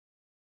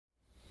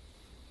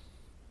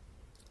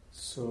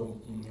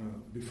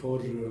Before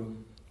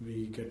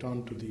we get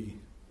on to the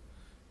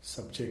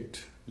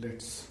subject,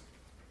 let's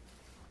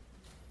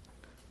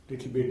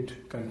little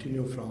bit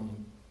continue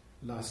from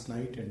last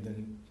night and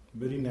then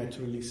very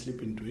naturally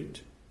slip into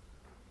it.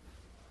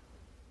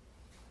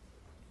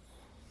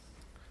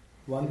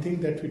 One thing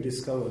that we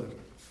discover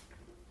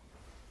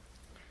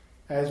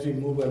as we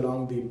move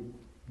along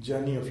the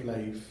journey of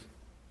life,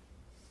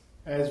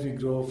 as we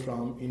grow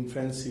from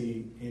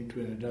infancy into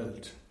an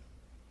adult,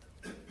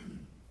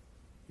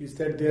 is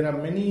that there are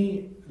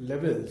many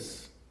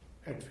levels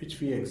at which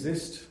we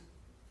exist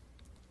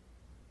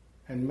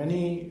and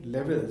many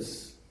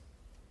levels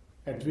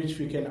at which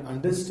we can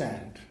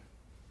understand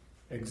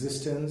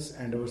existence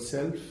and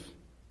ourselves,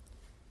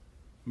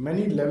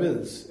 many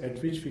levels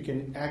at which we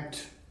can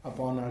act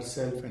upon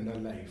ourselves and our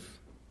life.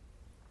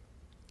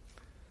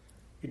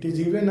 It is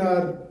even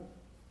our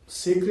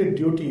sacred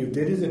duty, if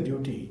there is a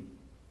duty,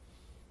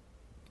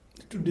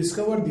 to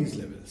discover these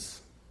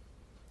levels.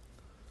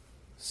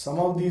 Some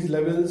of these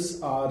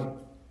levels are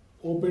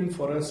opened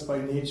for us by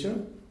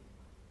nature,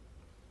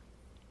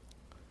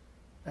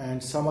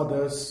 and some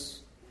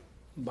others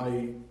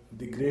by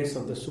the grace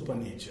of the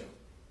supernature.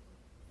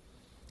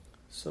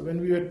 So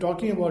when we were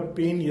talking about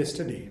pain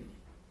yesterday,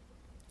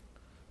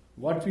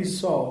 what we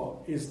saw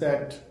is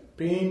that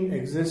pain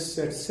exists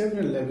at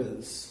several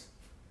levels.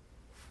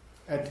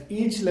 At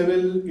each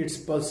level, its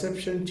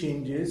perception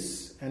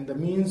changes and the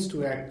means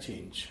to act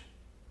change.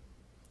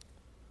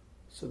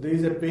 So there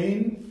is a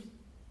pain,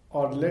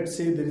 or let's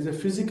say there is a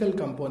physical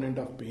component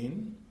of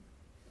pain.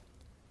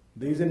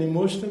 There is an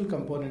emotional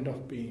component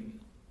of pain.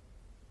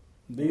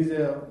 There is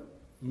a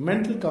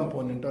mental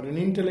component or an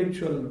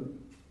intellectual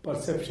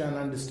perception,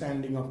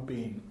 understanding of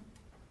pain.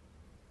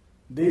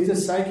 There is a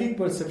psychic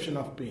perception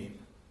of pain.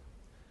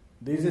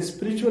 There is a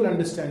spiritual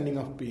understanding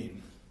of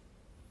pain.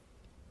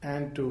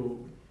 And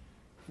to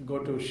go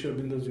to Sri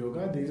Aurobindo's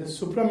yoga, there is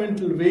a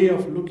supramental way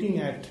of looking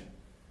at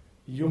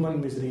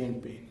human misery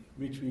and pain,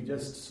 which we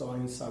just saw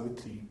in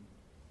Savitri.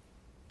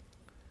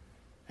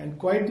 And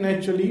quite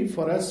naturally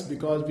for us,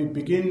 because we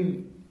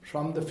begin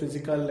from the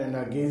physical and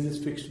our gaze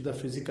is fixed to the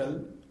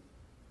physical,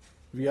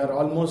 we are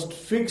almost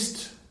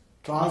fixed,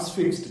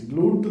 transfixed,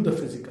 glued to the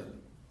physical.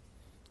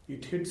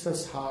 It hits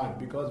us hard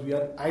because we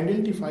are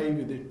identified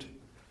with it.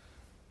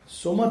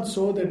 So much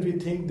so that we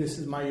think this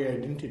is my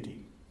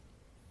identity.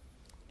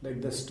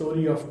 Like the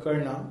story of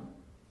Karna,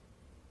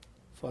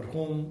 for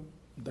whom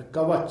the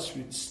kavach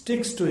which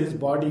sticks to his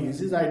body is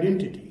his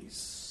identity.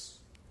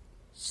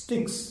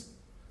 Sticks.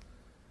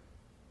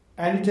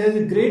 And it has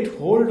a great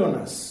hold on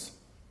us.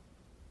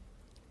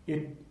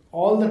 It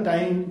all the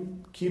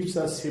time keeps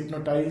us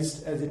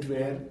hypnotized, as it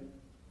were.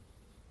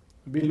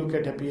 We look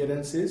at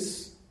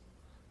appearances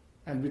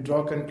and we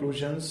draw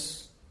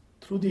conclusions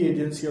through the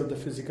agency of the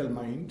physical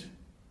mind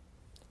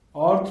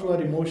or through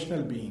our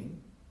emotional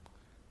being.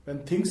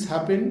 When things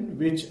happen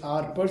which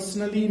are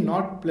personally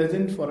not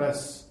pleasant for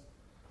us,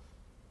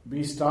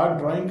 we start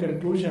drawing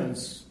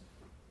conclusions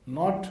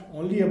not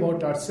only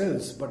about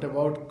ourselves but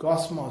about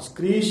cosmos,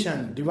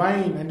 creation,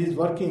 divine and its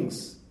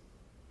workings.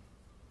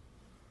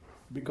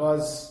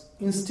 Because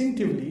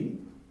instinctively,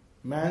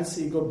 man's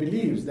ego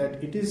believes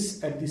that it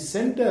is at the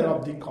center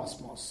of the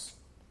cosmos.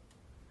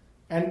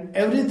 And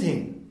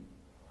everything,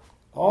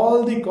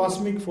 all the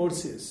cosmic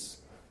forces,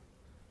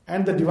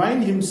 and the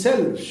divine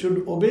himself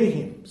should obey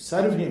him,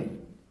 serve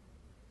him,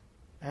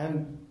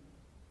 and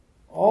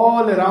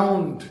all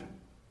around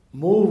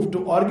move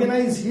to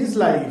organize his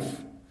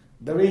life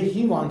the way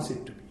he wants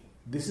it to be.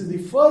 This is the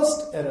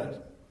first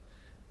error,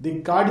 the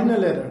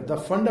cardinal error, the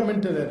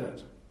fundamental error,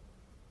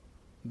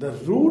 the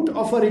root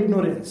of our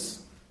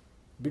ignorance,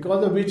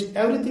 because of which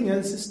everything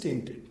else is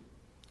tainted.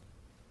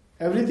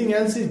 Everything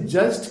else is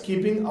just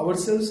keeping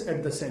ourselves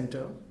at the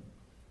center.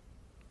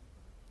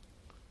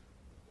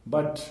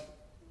 But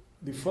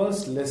the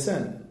first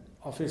lesson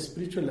of a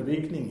spiritual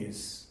awakening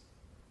is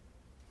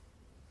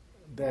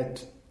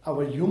that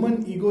our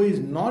human ego is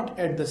not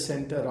at the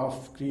center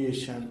of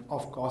creation,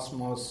 of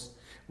cosmos.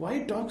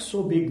 Why talk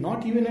so big?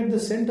 Not even at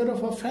the center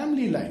of our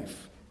family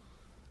life.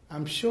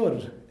 I'm sure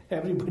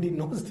everybody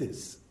knows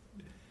this.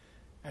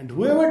 And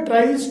whoever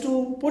tries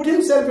to put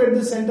himself at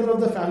the center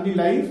of the family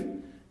life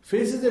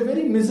faces a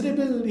very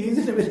miserable, he is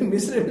in a very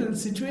miserable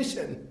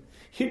situation,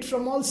 hit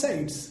from all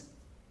sides.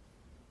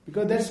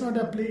 Because that's not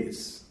our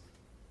place.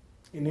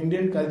 In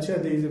Indian culture,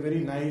 there is a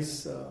very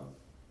nice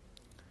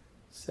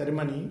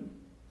ceremony.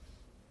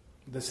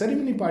 The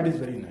ceremony part is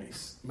very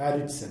nice,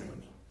 marriage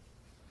ceremony.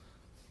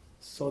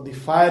 So the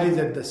fire is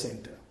at the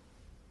center.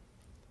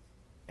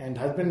 And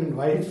husband and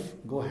wife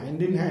go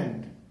hand in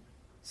hand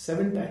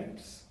 7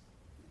 times.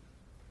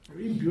 A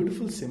very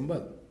beautiful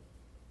symbol.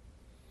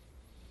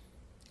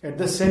 At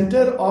the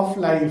center of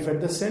life,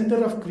 at the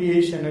center of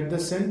creation, at the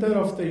center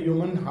of the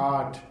human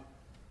heart,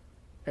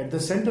 at the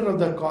center of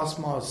the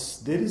cosmos,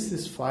 there is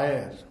this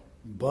fire,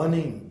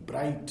 burning,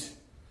 bright,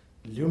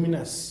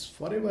 luminous,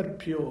 forever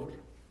pure.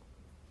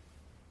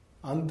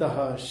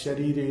 Antaha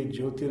sharire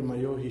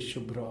jyotirmayo hi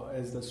shubhra,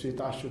 as the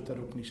Svetashvatar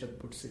Upanishad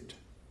puts it.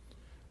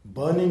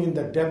 burning in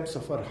the depths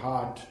of her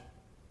heart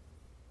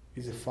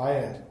is a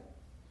fire.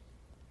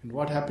 And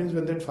what happens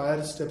when that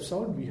fire steps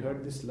out? We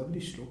heard this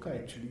lovely shloka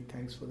actually.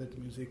 Thanks for that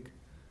music.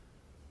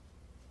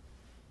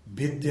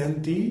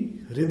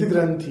 Bhidyanti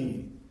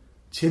hridgranthi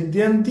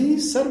chidyanti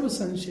sarva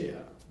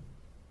sanshaya.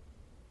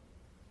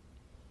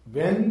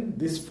 When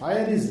this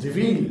fire is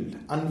revealed,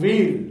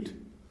 unveiled,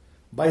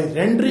 by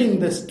rendering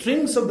the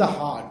strings of the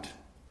heart,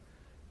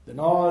 then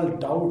all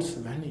doubts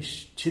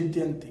vanish.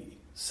 Chidyanti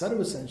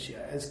sarva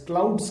sanshaya, as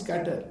clouds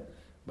scatter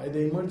by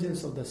the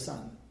emergence of the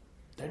sun.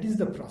 That is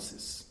the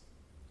process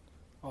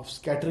of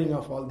scattering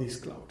of all these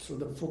clouds. So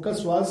the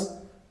focus was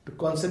to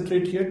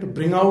concentrate here, to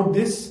bring out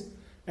this,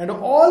 and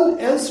all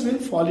else will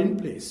fall in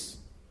place.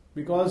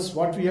 Because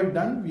what we have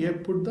done, we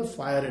have put the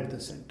fire at the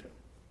center.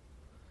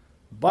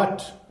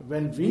 But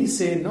when we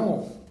say,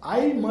 no,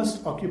 I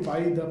must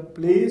occupy the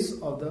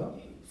place of the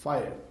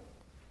fire.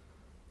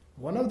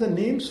 One of the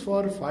names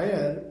for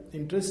fire,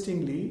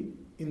 interestingly,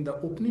 in the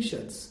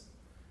Upanishads,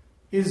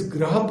 is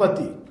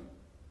Grahapati.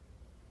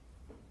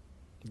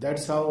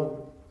 That's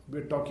how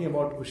we're talking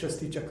about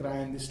Ushasti Chakra,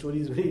 and this story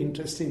is very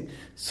interesting.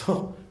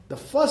 So, the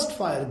first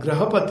fire,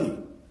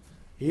 Grahapati,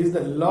 he is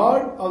the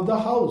Lord of the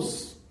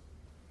house.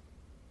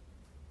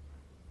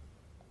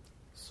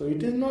 So,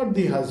 it is not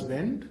the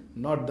husband,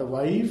 not the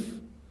wife,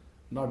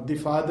 not the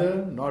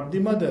father, not the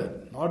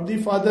mother, not the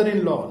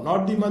father-in-law,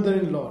 not the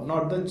mother-in-law,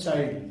 not the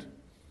child,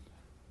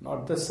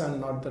 not the son,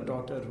 not the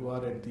daughter who are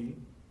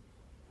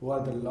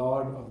the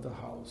Lord of the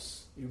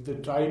house. If they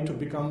try to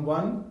become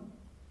one,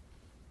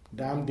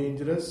 damn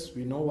dangerous.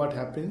 We know what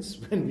happens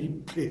when we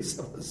place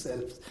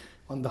ourselves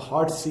on the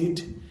hot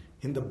seat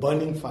in the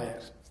burning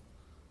fire.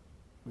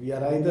 We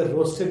are either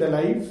roasted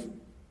alive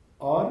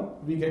or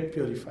we get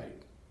purified.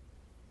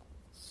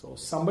 So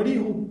somebody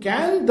who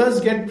can thus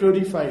get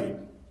purified,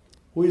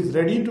 who is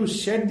ready to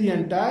shed the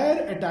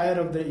entire attire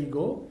of the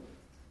ego,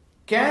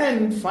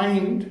 can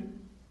find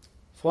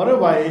for a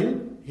while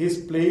his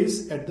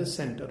place at the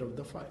center of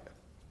the fire.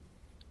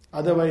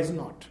 Otherwise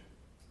not.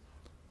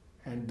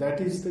 And that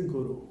is the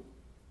Guru.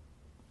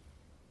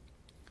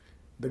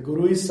 The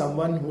Guru is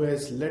someone who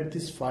has let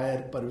this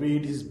fire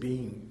pervade his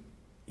being,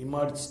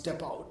 emerge,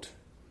 step out,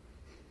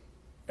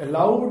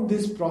 allowed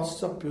this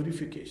process of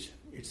purification.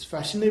 It's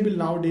fashionable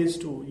nowadays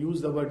to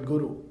use the word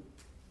Guru.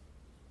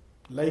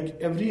 Like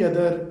every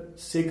other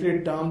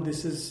sacred term,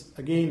 this is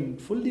again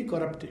fully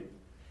corrupted.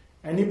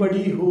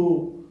 Anybody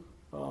who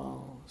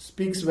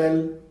speaks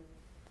well,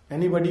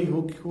 anybody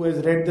who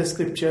has read the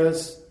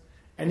scriptures,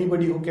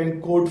 anybody who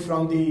can quote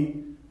from the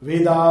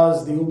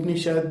Vedas, the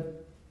Upanishad,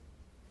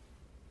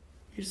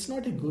 it's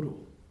not a Guru.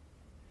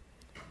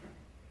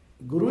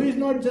 Guru is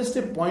not just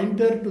a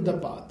pointer to the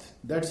path.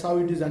 That's how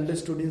it is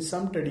understood in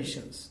some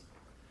traditions.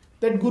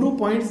 That Guru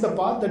points the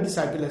path, the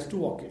disciple has to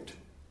walk it.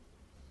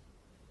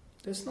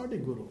 That's not a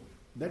Guru.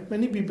 That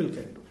many people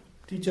can do.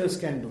 Teachers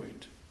can do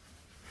it.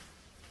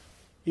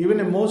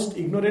 Even a most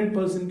ignorant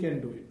person can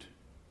do it.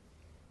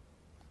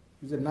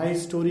 There's a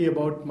nice story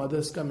about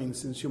Mother's coming,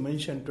 since you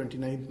mentioned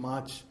 29th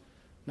March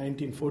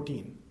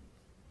 1914.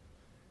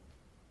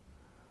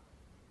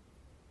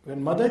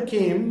 When Mother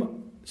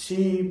came,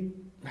 she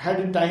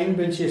had a time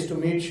when she has to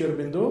meet Sri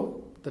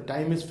Aurobindo. The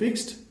time is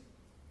fixed.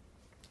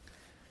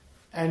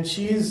 And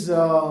she is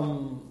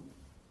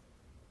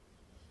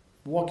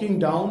walking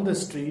down the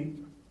street.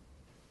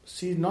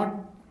 She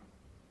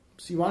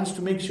wants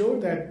to make sure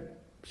that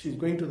she's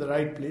going to the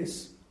right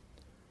place.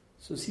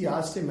 So she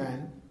asked a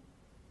man,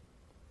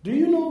 "Do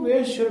you know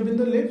where Sri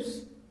Aurobindo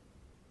lives?"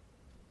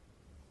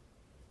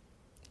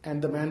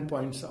 And the man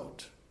points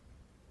out.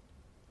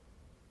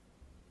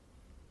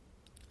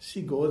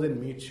 She goes and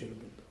meets Sri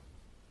Aurobindo.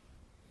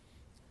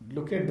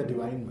 Look at the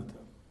Divine Mother.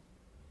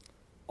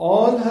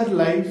 All her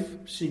life,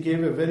 she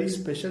gave a very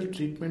special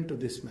treatment to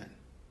this man.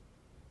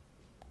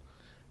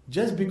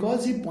 Just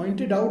because he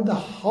pointed out the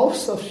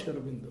house of Sri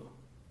Aurobindo,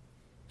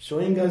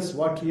 showing us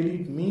what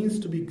really it means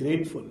to be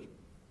grateful.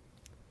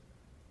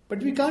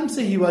 But we can't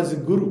say he was a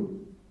guru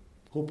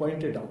who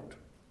pointed out.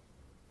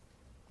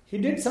 He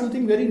did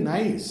something very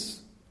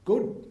nice,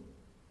 good.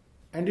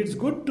 And it's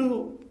good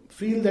to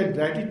feel that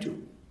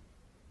gratitude.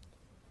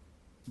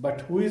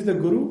 But who is the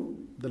Guru?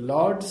 The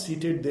Lord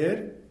seated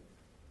there.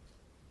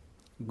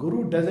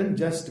 Guru doesn't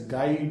just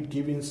guide,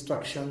 give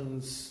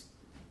instructions,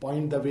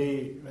 point the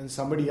way. When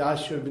somebody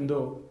asks Sri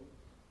Aurobindo,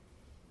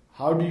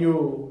 how do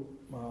you,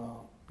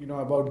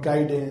 about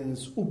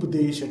guidance,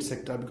 upadesh,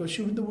 etc. Because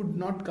Sri Aurobindo would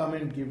not come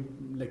and give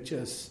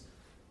lectures.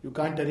 You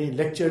can't arrange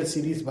lecture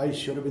series by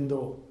Sri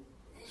Aurobindo.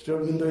 Sri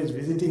Aurobindo is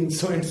visiting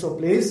so and so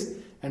place,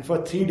 and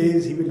for 3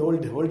 days he will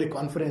hold a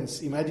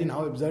conference. Imagine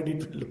how absurd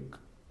it will look.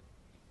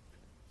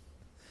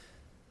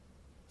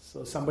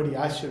 So somebody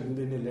asked Sri Aurobindo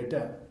in a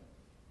letter,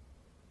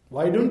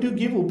 "Why don't you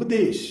give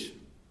upadesh?"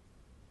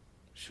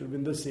 Sri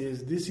Aurobindo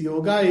says, "This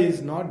yoga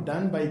is not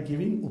done by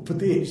giving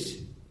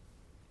upadesh.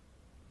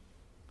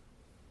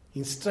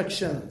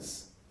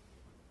 Instructions.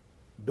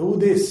 Do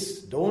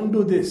this, don't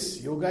do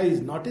this. Yoga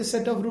is not a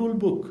set of rule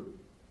book.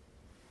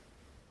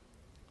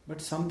 But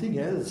something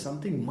else,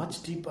 something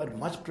much deeper,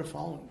 much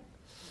profound.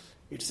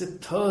 It's a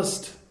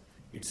thirst.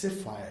 It's a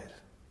fire.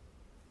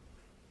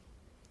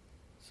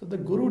 So the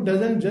Guru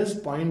doesn't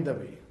just point the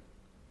way,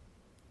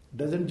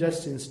 doesn't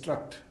just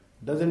instruct,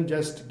 doesn't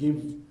just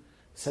give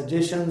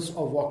suggestions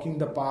of walking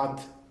the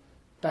path,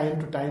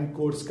 time to time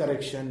course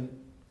correction.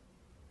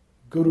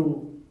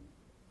 Guru,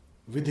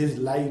 with his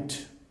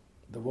light,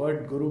 the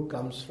word Guru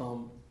comes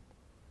from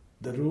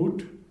the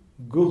root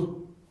Guh,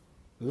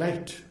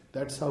 light.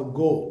 That's how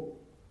Go,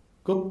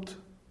 Gupt,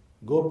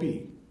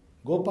 Gopi,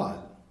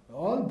 Gopal,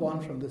 all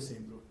born from the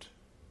same root.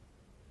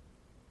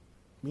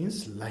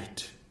 Means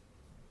light.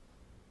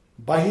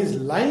 By his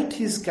light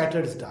he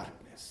scatters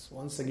darkness.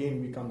 Once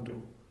again we come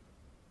to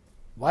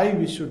why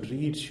we should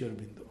read Sri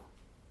Aurobindo.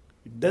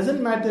 It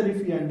doesn't matter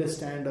if we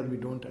understand or we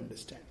don't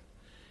understand.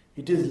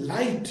 It is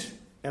light,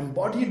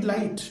 embodied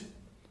light.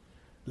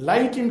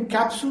 Light in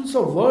capsules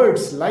of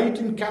words, light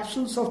in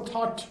capsules of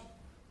thought.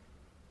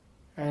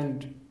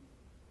 And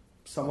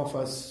some of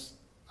us,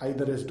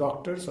 either as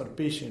doctors or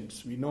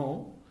patients, we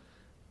know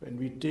when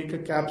we take a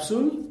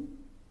capsule,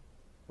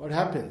 what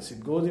happens?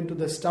 It goes into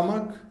the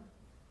stomach,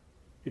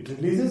 it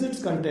releases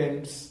its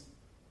contents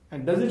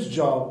and does its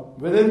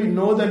job. Whether we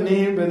know the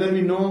name, whether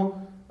we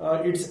know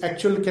its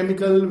actual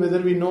chemical, whether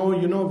we know,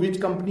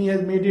 which company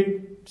has made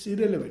it, it's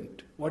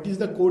irrelevant. What is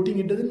the coating?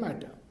 It doesn't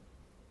matter.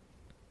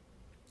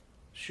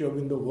 Sri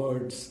Aurobindo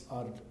words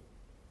are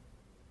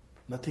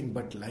nothing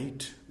but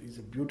light. There is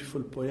a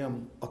beautiful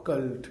poem,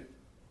 occult,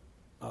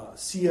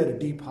 seer,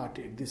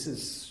 deep-hearted. This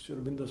is Sri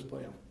Aurobindo's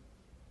poem,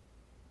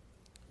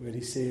 where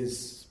he says,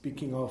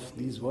 speaking of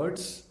these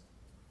words,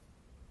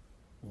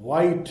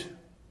 white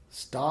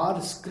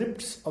star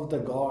scripts of the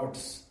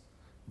gods,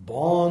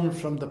 born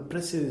from the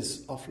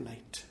presses of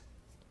light.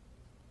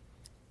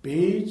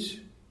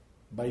 Page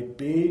by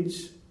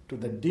page to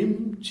the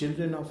dim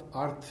children of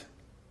earth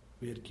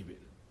were given.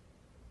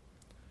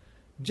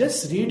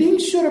 Just reading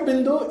Sri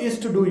Aurobindo is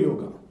to do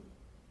yoga.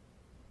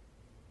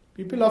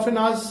 People often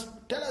ask,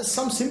 tell us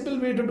some simple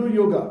way to do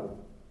yoga.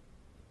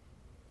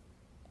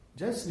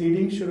 Just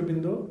reading Sri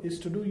Aurobindo is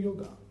to do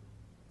yoga.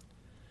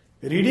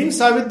 Reading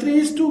Savitri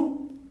is to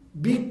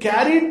be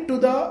carried to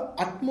the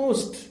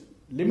utmost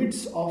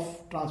limits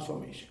of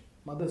transformation.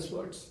 Mother's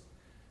words.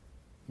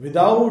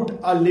 Without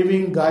a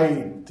living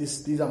guide,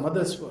 these are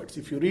Mother's words.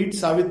 If you read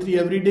Savitri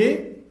every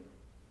day,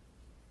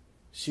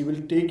 she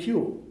will take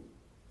you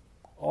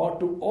or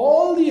to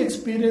all the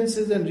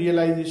experiences and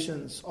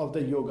realizations of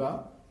the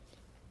yoga,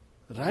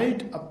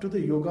 right up to the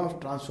yoga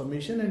of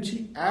transformation, and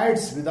she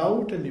adds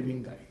without a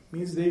living guide.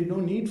 Means there is no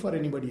need for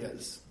anybody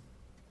else.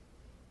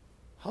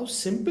 How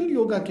simple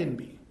yoga can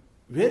be.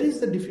 Where is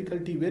the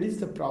difficulty? Where is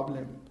the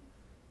problem?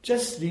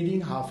 Just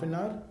reading half an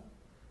hour,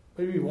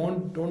 but we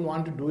don't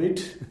want to do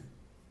it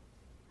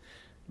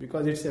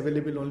because it's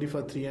available only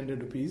for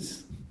 300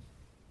 rupees.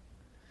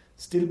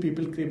 Still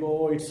people crave,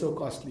 oh, it's so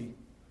costly.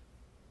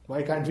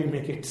 Why can't we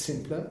make it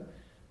simpler?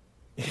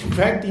 In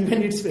fact,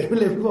 even it's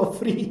available for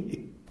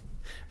free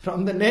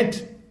from the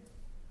net.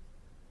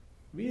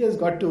 We just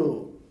got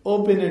to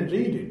open and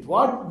read it.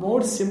 What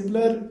more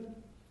simpler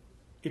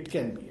it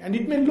can be? And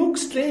it may look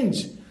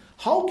strange.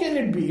 How can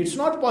it be? It's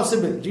not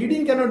possible.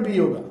 Reading cannot be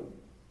yoga.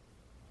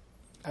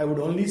 I would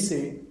only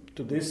say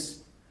to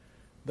this,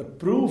 the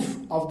proof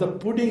of the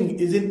pudding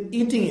is in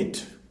eating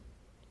it.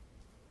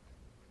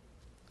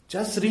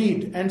 Just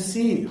read and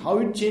see how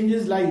it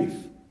changes life,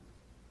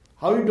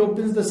 how it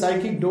opens the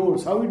psychic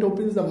doors, how it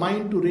opens the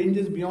mind to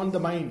ranges beyond the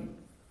mind,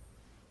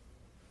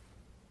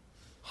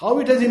 how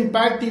it has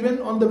impact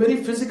even on the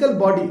very physical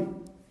body.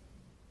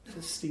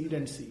 Just read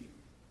and see.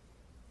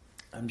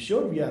 I'm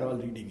sure we are all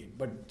reading it,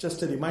 but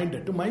just a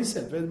reminder to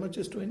myself as much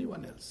as to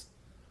anyone else.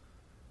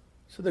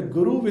 So the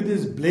Guru, with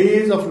his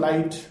blaze of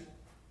light,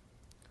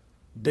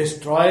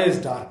 destroys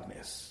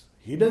darkness.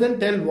 He doesn't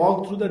tell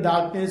walk through the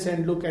darkness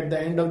and look at the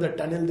end of the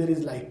tunnel there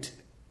is light.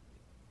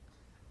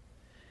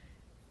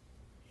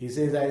 He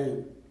says,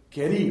 I'll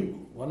carry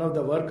you. One of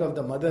the work of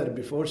the mother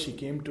before she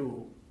came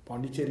to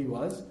Pondicherry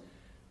was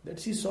that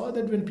she saw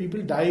that when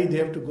people die they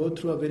have to go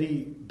through a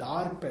very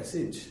dark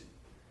passage.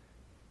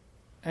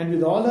 And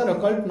with all her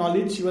occult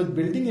knowledge, she was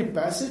building a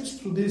passage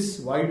through this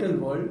vital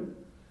world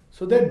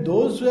so that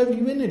those who have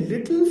even a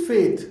little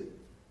faith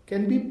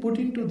can be put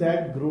into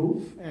that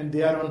groove and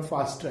they are on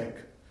fast track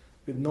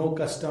with no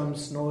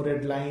customs, no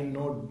red line,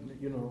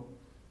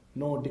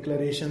 no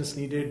declarations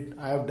needed.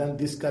 I have done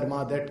this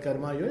karma, that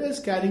karma. You're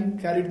just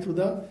carried through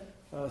the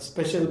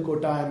special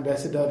quota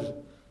ambassador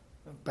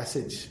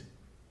passage.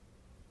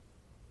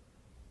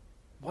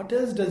 What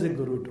else does a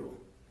Guru do?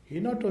 He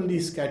not only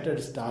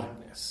scatters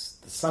darkness,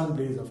 the sun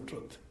blaze of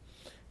truth.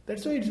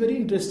 That's why it's very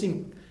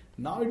interesting.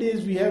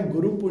 Nowadays we have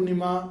Guru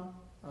Purnima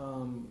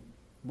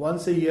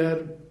once a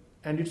year,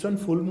 and it's on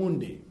full moon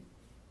day.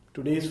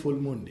 Today is full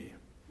moon day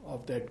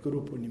of that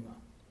Guru Purnima.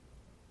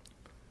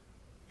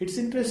 It's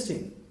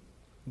interesting.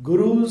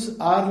 Gurus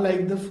are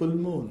like the full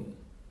moon.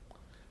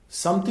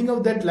 Something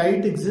of that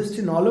light exists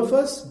in all of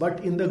us, but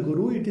in the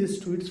Guru it is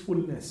to its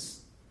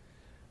fullness.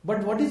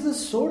 But what is the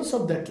source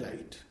of that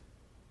light?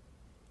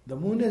 The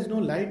moon has no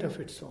light of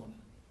its own.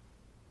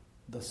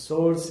 The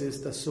source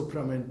is the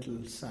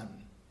supramental sun.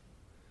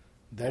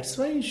 That's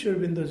why in Sri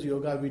Aurobindo's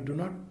yoga we do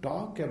not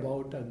talk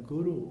about a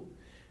guru.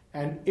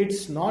 And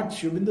it's not,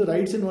 Sri Aurobindo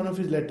writes in one of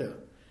his letters,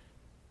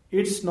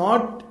 it's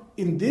not,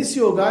 in this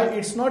yoga,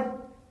 it's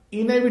not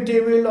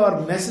inevitable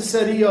or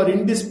necessary or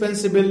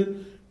indispensable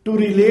to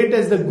relate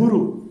as the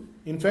guru.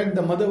 In fact,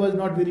 the mother was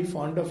not very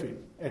fond of it.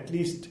 At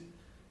least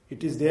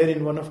it is there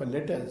in one of her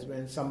letters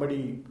when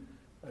somebody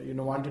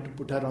wanted to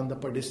put her on the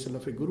pedestal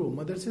of a guru.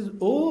 Mother says,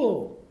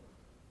 oh,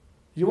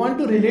 you want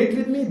to relate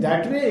with me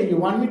that way? You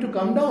want me to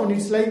come down?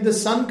 It's like the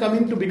sun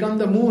coming to become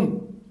the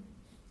moon.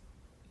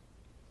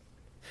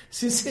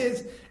 She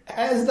says,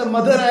 as the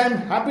mother, I am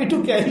happy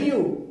to carry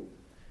you.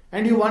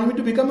 And you want me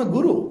to become a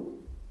guru?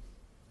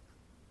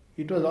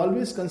 It was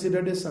always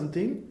considered as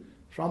something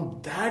from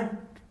that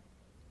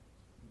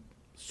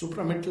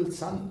supramental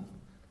sun.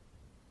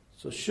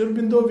 So Sri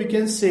Aurobindo, we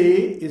can say,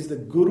 is the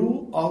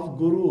guru of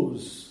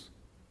gurus,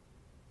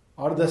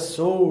 or the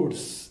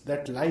source,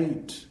 that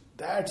light,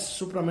 that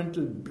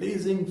supramental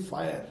blazing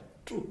fire,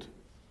 truth,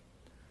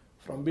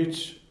 from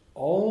which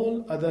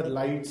all other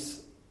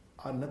lights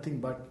are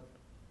nothing but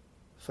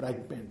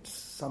fragments,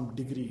 some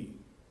degree.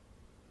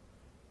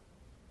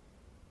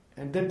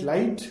 And that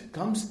light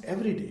comes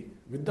every day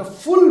with the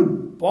full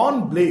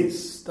born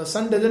blaze. The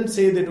sun doesn't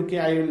say that, okay,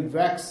 I will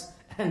wax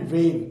and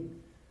wane.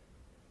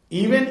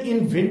 Even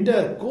in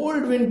winter,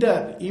 cold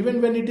winter,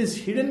 even when it is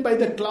hidden by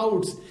the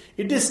clouds,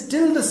 it is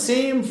still the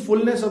same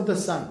fullness of the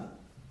sun.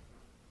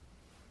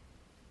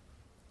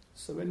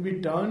 So when we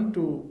turn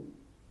to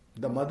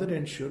the mother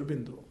and Sri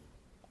Aurobindo,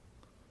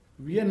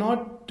 we are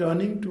not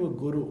turning to a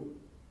guru.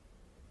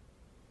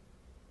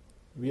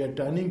 We are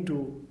turning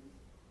to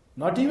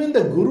not even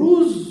the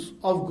gurus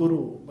of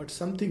guru, but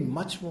something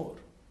much more.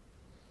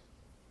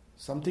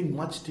 Something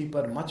much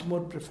deeper, much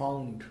more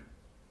profound.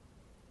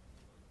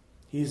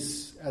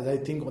 He's, as I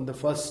think on the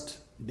first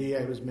day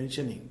I was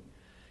mentioning,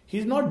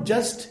 he's not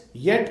just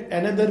yet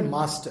another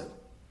master.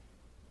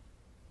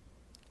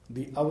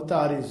 The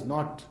avatar is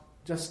not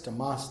just a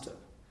master.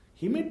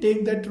 He may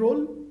take that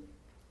role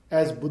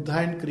as Buddha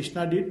and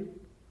Krishna did,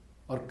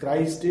 or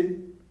Christ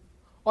did,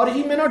 or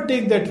he may not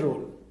take that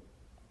role.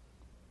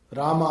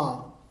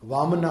 Rama,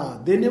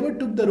 Vamana, they never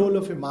took the role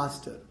of a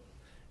master.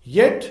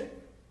 Yet,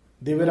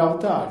 they were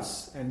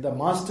avatars and the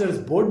masters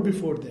bowed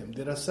before them.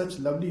 There are such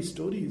lovely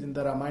stories in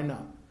the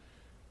Ramayana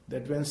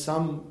that when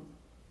some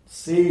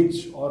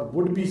sage or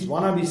would-be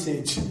wannabe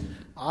sage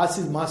asks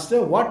his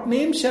master, what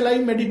name shall I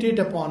meditate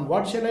upon?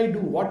 What shall I do?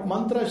 What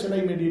mantra shall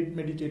I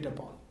meditate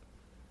upon?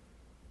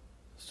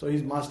 So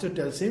his master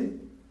tells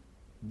him,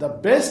 the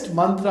best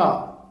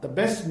mantra, the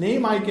best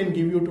name I can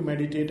give you to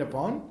meditate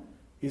upon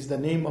is the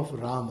name of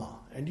Rama.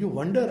 And you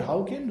wonder,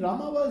 how can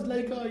Rama was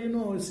like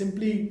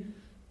simply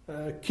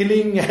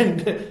killing,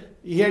 and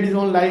he had his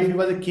own life, he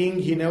was a king,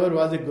 he never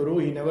was a guru,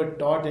 he never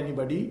taught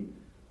anybody.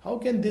 How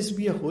can this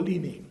be a holy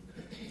name?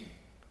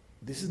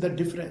 This is the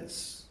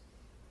difference.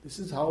 This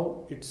is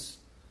how it's,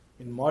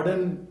 in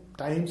modern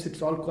times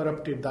it's all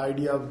corrupted. The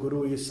idea of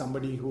guru is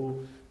somebody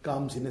who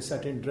comes in a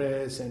certain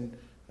dress and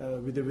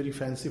with a very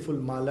fanciful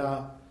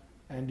mala,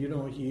 and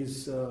he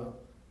is well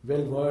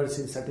versed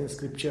in certain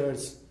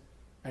scriptures,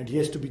 and he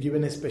has to be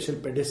given a special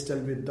pedestal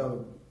with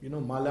the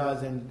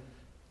malas and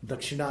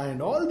dakshina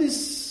and all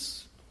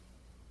this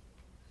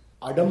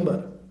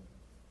adambar.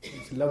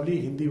 It's a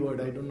lovely Hindi word,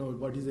 I don't know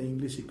what is the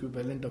English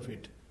equivalent of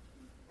it.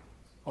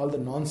 All the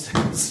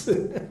nonsense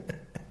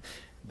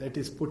that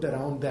is put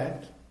around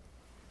that.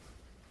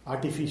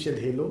 Artificial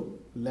halo,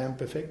 lamp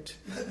effect.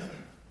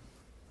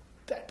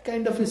 That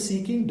kind of a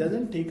seeking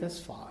doesn't take us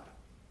far.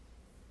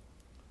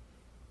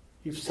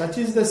 If such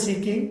is the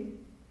seeking,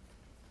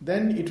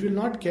 then it will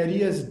not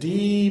carry us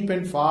deep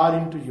and far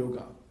into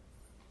yoga.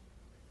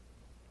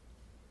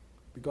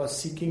 Because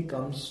seeking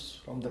comes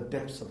from the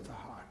depths of the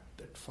heart,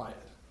 that fire.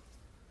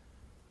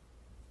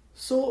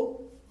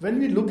 So, when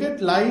we look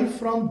at life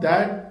from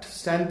that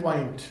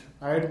standpoint,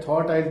 I had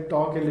thought I'll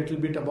talk a little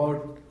bit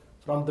about,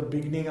 from the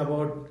beginning,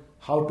 about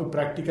how to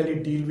practically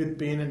deal with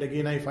pain, and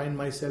again I find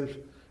myself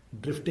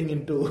drifting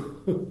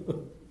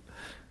into,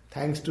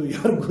 thanks to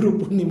your Guru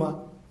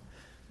Purnima.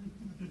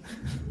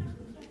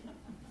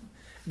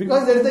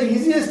 Because that's the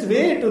easiest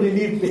way to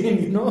relieve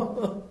pain,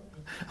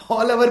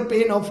 All our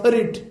pain, offer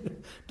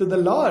it to the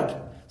Lord.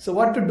 So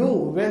what to do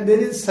when there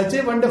is such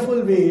a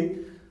wonderful way?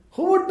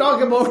 Who would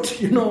talk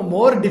about,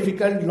 more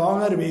difficult,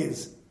 longer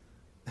ways?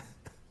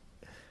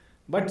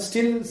 But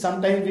still,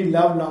 sometimes we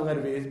love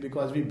longer ways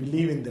because we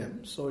believe in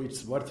them. So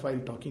it's worthwhile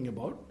talking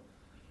about.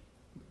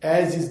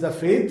 As is the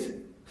faith,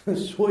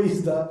 so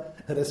is the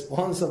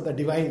response of the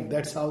divine.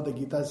 That's how the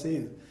Gita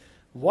says.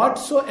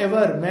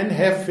 Whatsoever men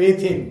have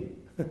faith in,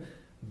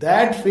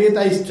 that faith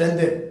I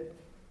strengthen.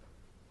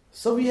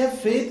 So we have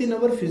faith in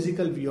our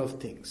physical view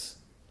of things.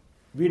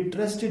 We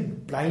trust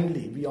it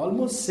blindly. We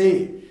almost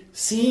say,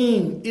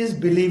 seeing is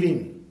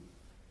believing.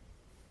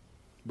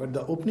 But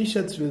the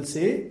Upanishads will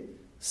say,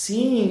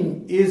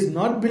 seeing is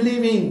not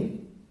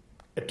believing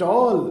at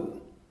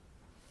all.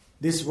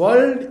 This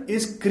world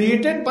is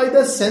created by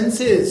the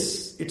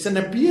senses. It's an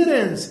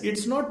appearance.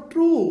 It's not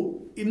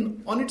true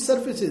on its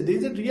surfaces. There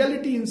is a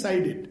reality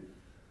inside it.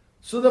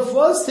 So the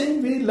first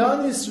thing we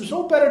learn is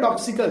so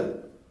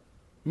paradoxical.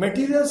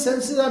 Material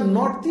senses are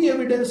not the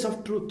evidence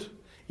of truth.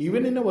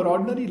 Even in our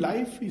ordinary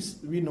life,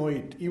 we know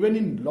it. Even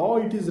in law,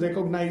 it is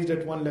recognized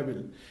at one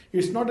level.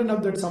 It's not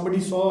enough that somebody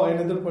saw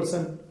another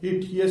person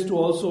hit. He has to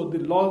also, the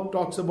law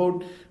talks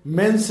about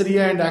mens rea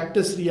and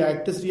actus rea.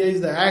 Actus rea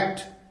is the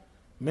act.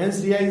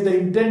 Mens rea is the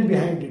intent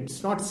behind it.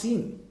 It's not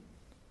seen.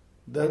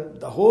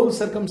 The whole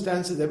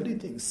circumstances,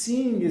 everything.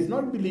 Seeing is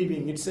not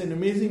believing. It's an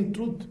amazing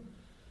truth.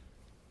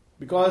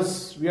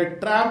 Because we are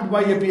trapped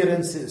by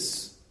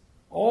appearances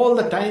all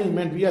the time,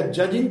 and we are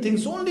judging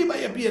things only by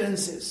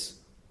appearances.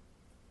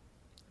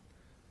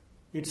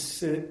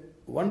 It's a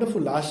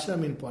wonderful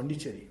ashram in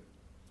Pondicherry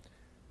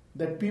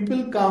that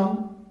people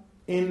come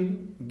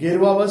in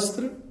Gerva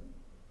Vastra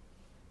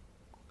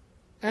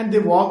and they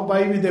walk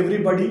by with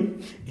everybody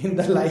in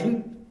the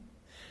line.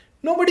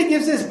 Nobody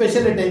gives a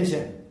special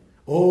attention.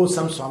 Oh,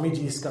 some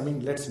Swamiji is coming,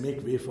 let's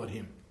make way for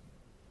him.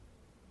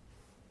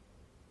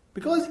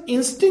 Because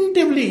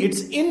instinctively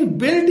it's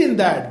inbuilt in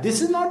that.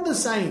 This is not the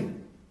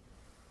sign.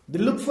 They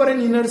look for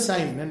an inner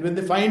sign, and when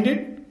they find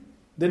it,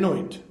 they know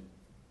it.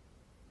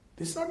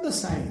 This is not the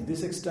sign.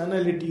 This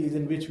externality is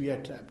in which we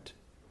are trapped.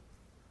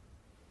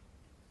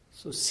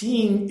 So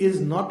seeing is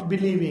not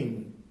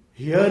believing.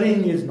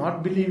 Hearing is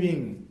not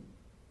believing.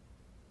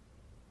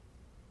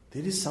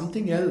 There is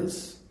something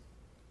else,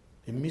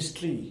 a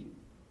mystery,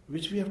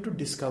 which we have to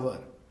discover.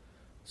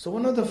 So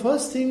one of the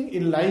first things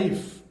in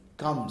life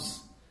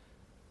comes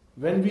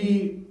when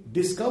we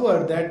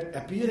discover that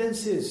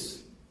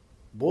appearances,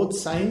 both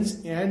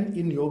science and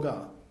in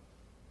yoga,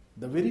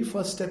 the very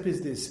first step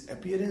is this: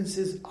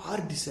 appearances are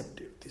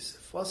deceptive. This is the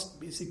first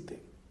basic thing.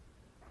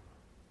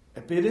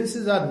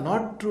 Appearances are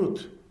not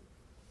truth.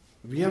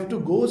 We have to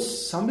go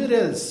somewhere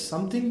else,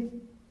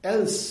 something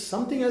else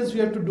we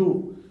have to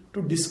do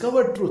to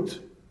discover truth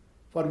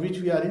for which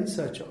we are in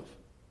search of.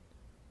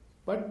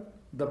 But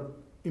the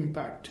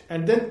impact.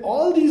 And then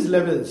all these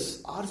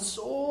levels are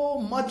so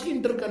much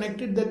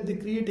interconnected that they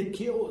create a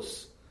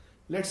chaos.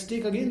 Let's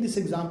take again this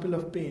example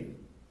of pain.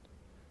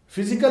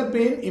 Physical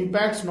pain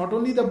impacts not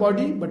only the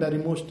body but our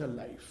emotional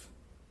life.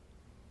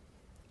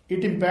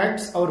 It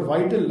impacts our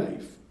vital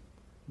life.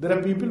 There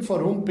are people for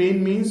whom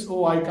pain means,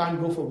 oh, I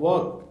can't go for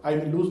work, I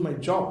will lose my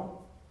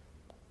job.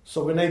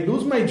 So when I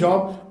lose my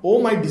job,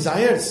 oh, my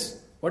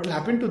desires, what will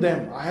happen to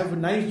them? I have a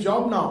nice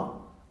job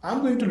now, I'm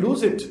going to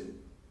lose it.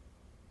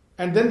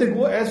 And then they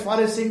go as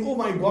far as saying, oh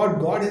my God,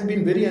 God has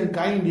been very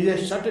unkind, He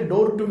has shut a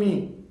door to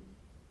me.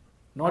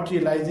 Not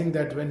realizing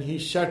that when He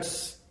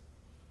shuts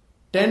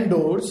 10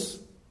 doors,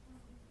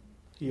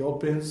 He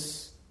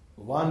opens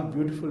one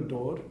beautiful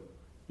door.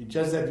 It's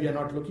just that we are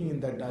not looking in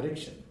that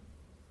direction.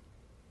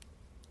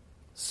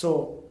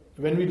 So,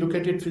 when we look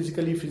at it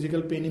physically,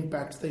 physical pain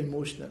impacts the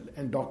emotional.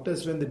 And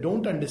doctors, when they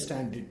don't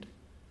understand it,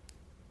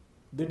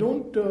 they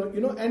don't,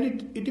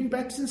 and it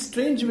impacts in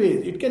strange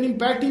ways. It can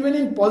impact even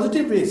in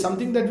positive ways.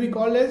 Something that we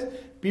call as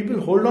people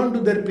hold on to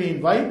their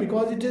pain. Why?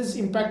 Because it is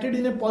impacted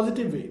in a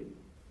positive way.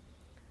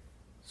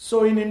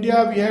 So, in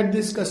India, we had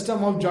this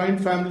custom of joint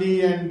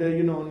family, and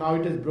now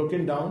it has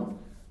broken down.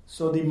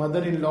 So the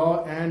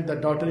mother-in-law and the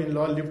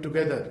daughter-in-law lived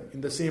together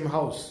in the same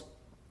house.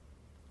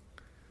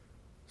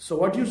 So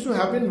what used to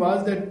happen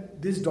was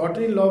that this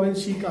daughter-in-law, when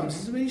she comes,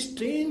 it's very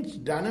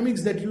strange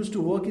dynamics that used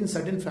to work in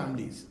certain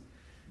families.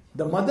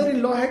 The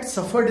mother-in-law had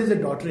suffered as a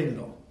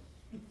daughter-in-law.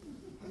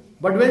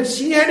 But when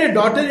she had a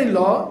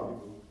daughter-in-law,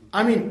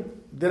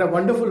 there are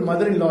wonderful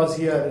mother-in-laws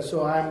here.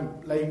 So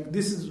I'm like,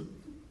 this is,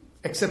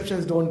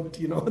 exceptions don't,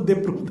 they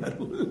prove the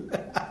rule.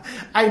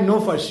 I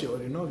know for sure,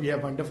 we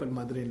have wonderful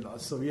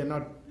mother-in-laws. So we are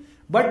not.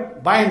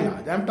 But by and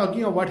large, I'm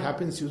talking of what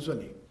happens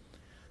usually.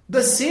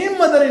 The same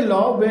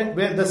mother-in-law,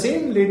 where the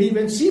same lady,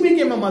 when she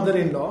became a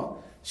mother-in-law,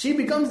 she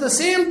becomes the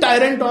same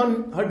tyrant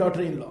on her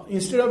daughter-in-law.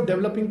 Instead of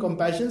developing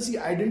compassion, she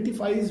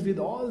identifies with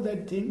all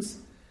that things.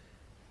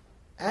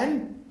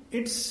 And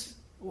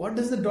what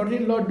does the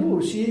daughter-in-law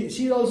do?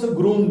 She also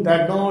groomed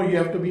that, no, you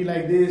have to be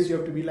like this, you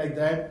have to be like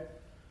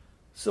that.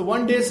 So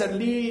one day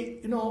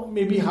suddenly,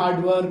 maybe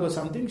hard work or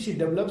something, she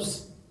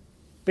develops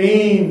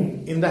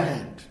pain in the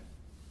hand.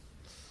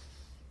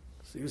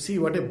 So you see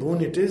what a boon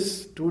it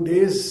is. 2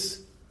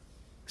 days,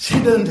 she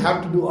doesn't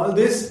have to do all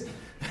this.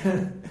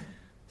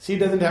 She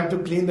doesn't have to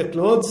clean the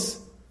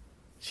clothes.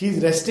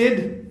 She's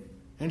rested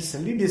and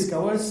suddenly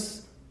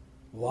discovers,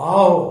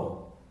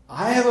 wow,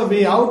 I have a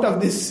way out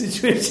of this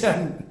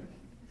situation.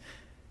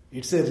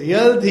 It's a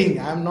real thing.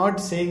 I'm not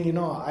saying,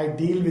 I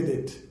deal with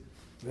it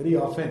very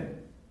often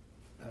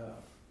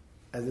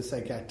as a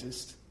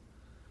psychiatrist.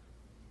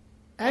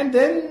 And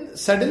then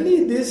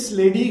suddenly this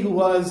lady who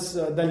was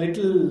the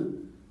little,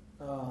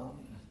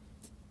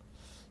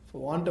 for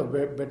want of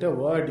a better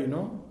word,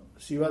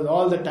 she was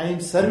all the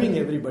time serving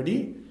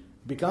everybody,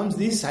 becomes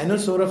the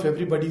cynosure of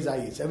everybody's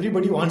eyes.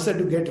 Everybody wants her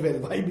to get well.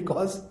 Why?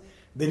 Because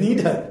they need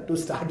her to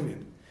start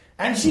with.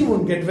 And she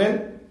won't get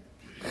well.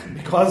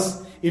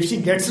 Because if she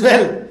gets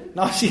well,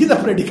 Now she is a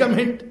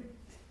predicament.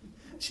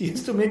 She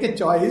has to make a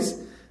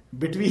choice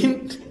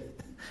between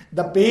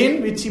the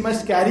pain which she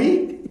must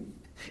carry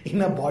in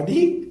her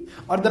body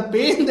or the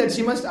pain that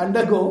she must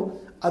undergo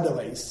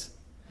otherwise.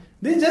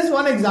 This is just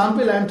one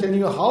example. I am telling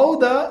you how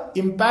the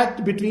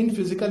impact between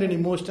physical and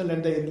emotional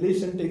and the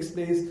relation takes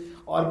place,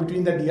 or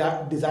between the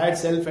desired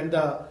self and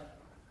the...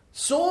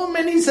 So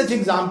many such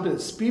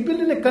examples. People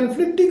in a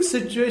conflicting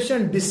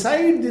situation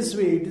decide this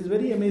way. It is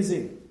very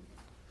amazing.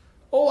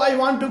 Oh, I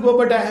want to go,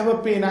 but I have a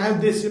pain. I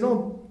have this,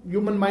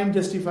 human mind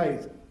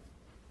justifies.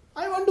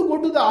 I want to go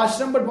to the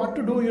ashram, but what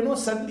to do?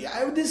 Suddenly I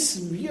have this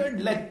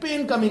weird leg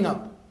pain coming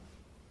up.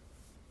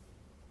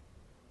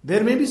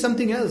 There may be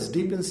something else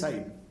deep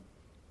inside.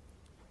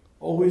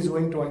 Oh, who is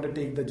going to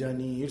undertake the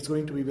journey? It's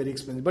going to be very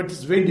expensive. But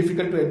it's very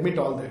difficult to admit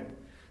all that.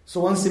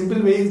 So one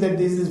simple way is that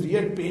there is this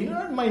weird pain,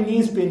 my knee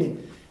is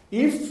paining.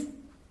 If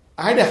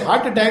I had a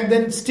heart attack,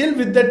 then still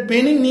with that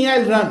paining knee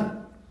I'll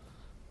run.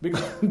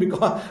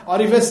 Because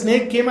or if a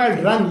snake came,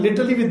 I'll run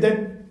literally with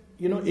that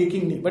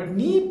aching knee. But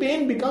knee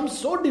pain becomes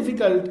so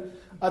difficult,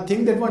 a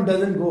thing that one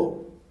doesn't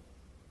go.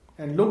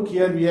 And look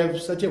here, we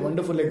have such a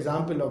wonderful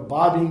example of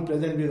Ba being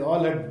present with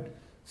all her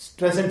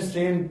stress and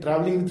strain,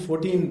 traveling with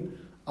 14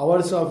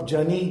 hours of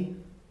journey,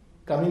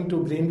 coming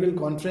to Greenville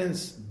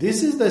conference.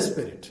 This is the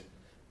spirit.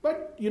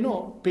 But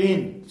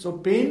pain. So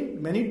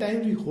pain, many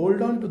times we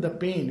hold on to the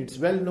pain. It's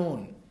well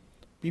known.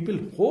 People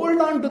hold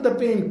on to the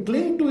pain,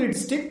 cling to it,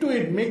 stick to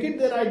it, make it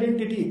their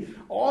identity.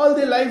 All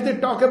their life they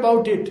talk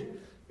about it.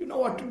 You know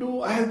what to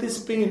do, I have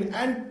this pain.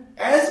 And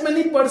as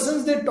many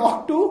persons they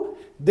talk to,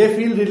 they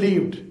feel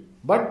relieved.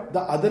 But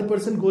the other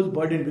person goes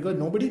burdened, because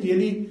nobody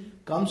really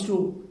comes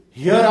to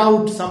hear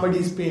out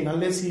somebody's pain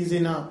unless he is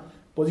in a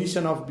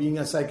position of being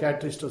a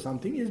psychiatrist or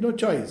something. He has no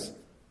choice.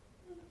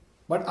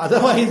 But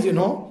otherwise,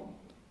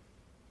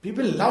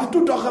 people love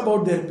to talk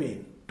about their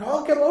pain.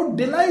 Talk about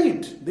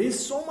delight. There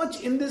is so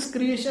much in this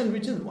creation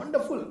which is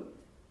wonderful.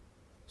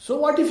 So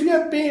what if you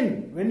have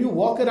pain? When you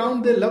walk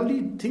around, there are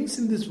lovely things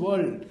in this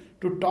world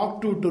to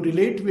talk to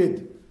relate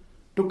with,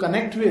 to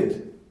connect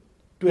with,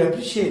 to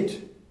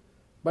appreciate.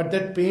 But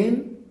that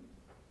pain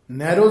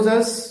narrows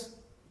us,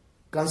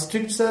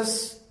 constricts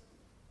us,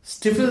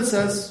 stifles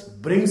us,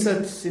 brings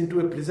us into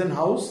a prison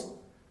house,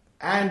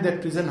 and that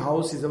prison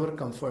house is our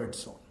comfort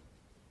zone.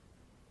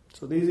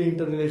 So there is an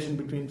interrelation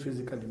between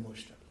physical and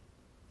emotional.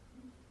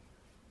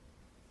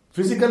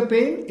 Physical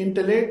pain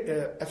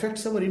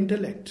affects our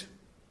intellect.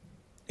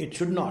 It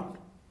should not.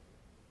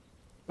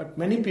 But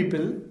many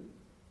people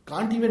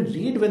can't even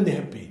read when they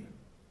have pain.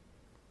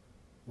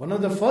 One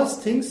of the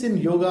first things in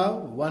yoga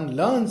one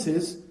learns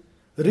is,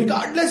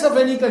 regardless of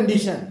any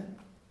condition,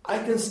 I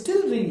can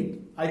still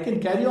read. I can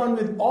carry on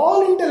with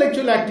all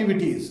intellectual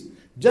activities,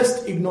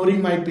 just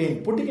ignoring my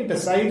pain, putting it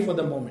aside for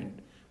the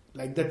moment.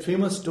 Like that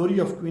famous story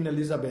of Queen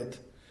Elizabeth,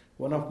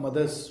 one of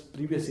Mother's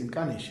previous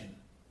incarnation,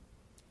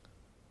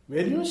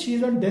 where she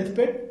is on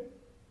deathbed,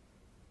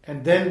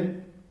 and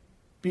then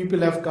people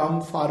have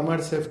come,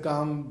 farmers have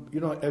come,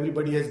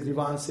 everybody has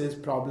grievances,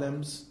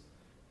 problems,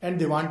 and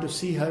they want to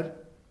see her.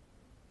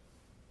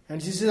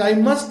 And she says, I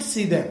must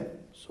see them.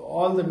 So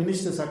all the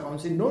ministers are coming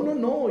saying,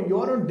 no, you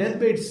are on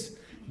deathbed. It's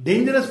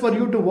dangerous for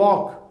you to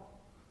walk.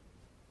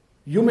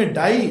 You may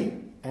die.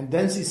 And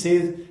then she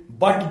says,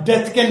 but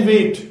death can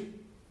wait.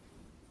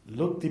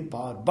 Look the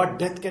power, but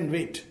death can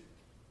wait.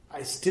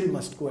 I still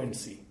must go and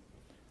see.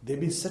 There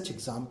have been such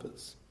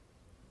examples.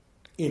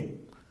 In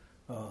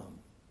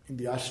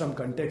the ashram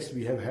context,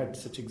 we have had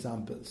such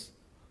examples.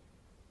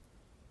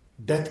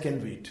 Death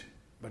can wait,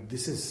 but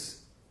this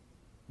is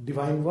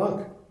divine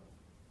work.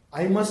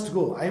 I must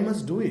go, I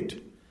must do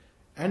it.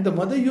 And the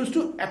mother used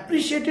to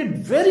appreciate it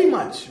very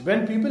much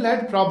when people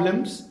had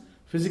problems,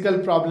 physical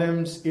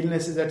problems,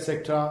 illnesses,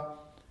 etc.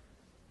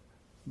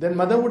 Then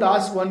mother would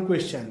ask one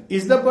question,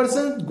 is the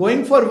person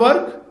going for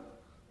work?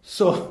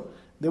 So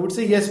they would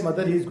say, yes,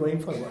 mother, he is going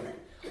for work.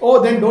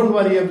 Oh, then don't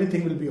worry,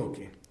 everything will be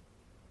okay.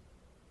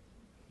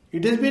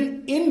 It has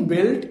been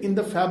inbuilt in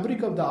the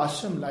fabric of the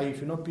ashram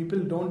life. People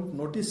don't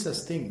notice such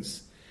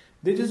things.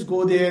 They just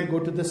go there, go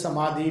to the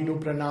samadhi, do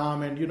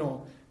pranam, and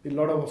a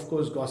lot of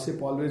course,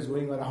 gossip always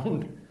going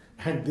around,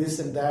 and this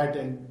and that,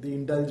 and they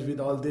indulge with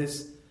all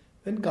this.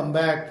 Then come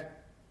back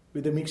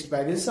with a mixed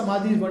bag.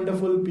 Samadhi is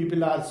wonderful,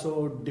 people are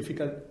so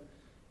difficult.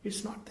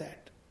 It's not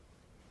that.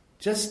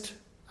 Just,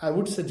 I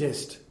would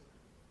suggest,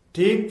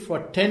 take for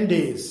 10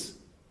 days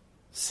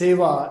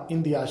seva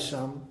in the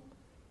ashram,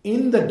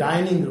 in the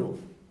dining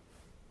room,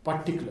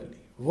 particularly.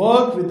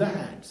 Work with the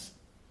hands.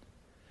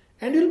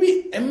 And you'll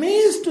be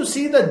amazed to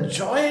see the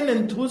joy and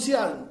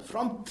enthusiasm.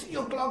 From 3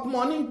 o'clock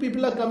morning,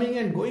 people are coming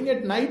and going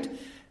at night.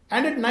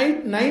 And at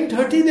night,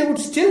 9:30, they would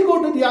still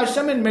go to the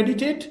ashram and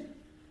meditate.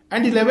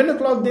 And 11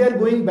 o'clock, they are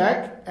going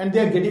back and they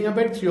are getting up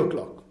at 3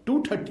 o'clock.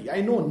 2:30,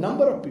 I know a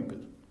number of people.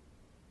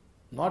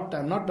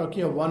 I'm not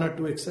talking of 1 or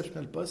 2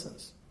 exceptional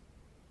persons.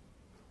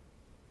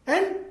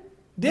 And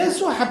they are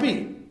so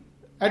happy.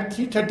 At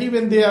 3:30,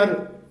 when they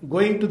are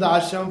going to the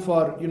ashram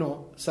for,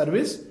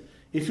 service,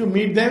 if you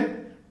meet them,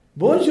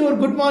 bonjour,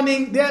 good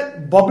morning, they are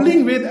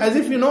bubbling with, as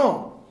if,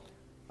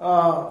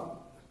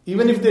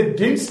 even if they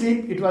didn't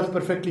sleep, it was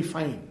perfectly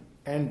fine.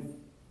 And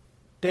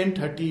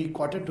 10:30,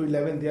 quarter to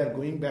 11, they are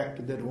going back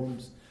to their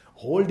rooms.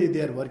 Whole day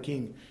they are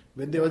working.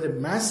 When there was a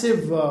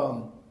massive,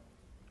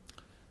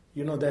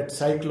 that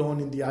cyclone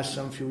in the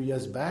ashram few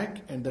years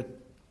back, and the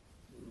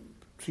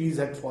trees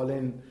had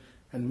fallen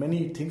and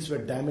many things were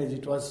damaged.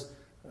 It was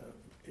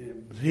a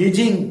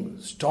raging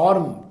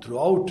storm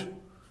throughout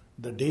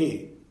the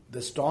day.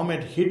 The storm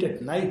had hit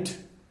at night.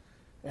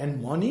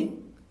 And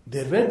morning,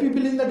 there were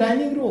people in the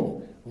dining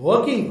room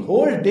working.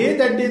 Whole day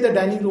that day the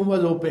dining room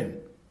was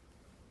open.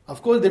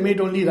 Of course, they made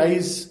only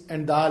rice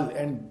and dal,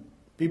 and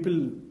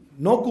people,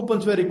 no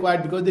coupons were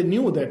required because they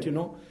knew that,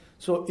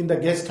 So in the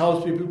guest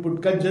house, people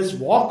could just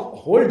walk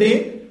whole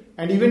day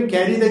and even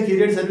carry the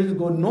carrier service,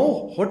 go.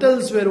 No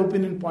hotels were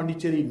open in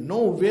Pondicherry.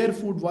 Nowhere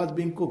food was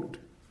being cooked.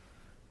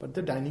 But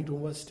the dining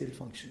room was still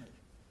functional.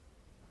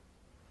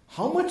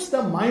 How much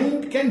the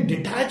mind can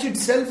detach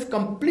itself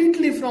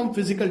completely from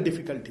physical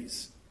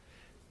difficulties.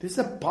 This is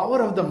the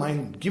power of the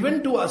mind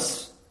given to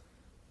us.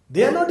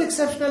 They are not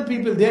exceptional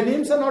people. Their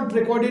names are not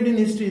recorded in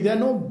history. There are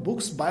no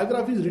books,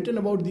 biographies written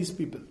about these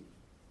people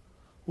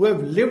who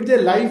have lived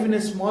their life in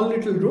a small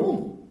little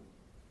room.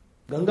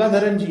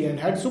 Gangadharanji, and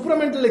had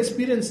supramental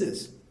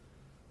experiences.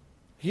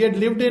 He had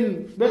lived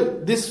in,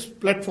 this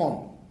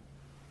platform,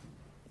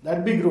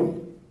 that big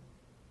room,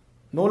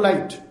 no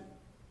light,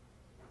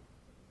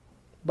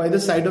 by the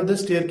side of the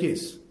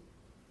staircase.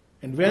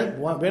 And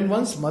when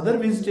once mother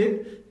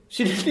visited,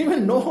 she didn't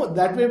even know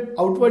that way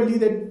outwardly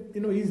that,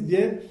 he's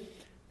there.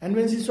 And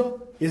when she saw,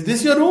 is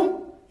this your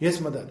room? Yes,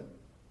 mother.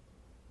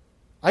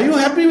 Are you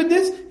happy with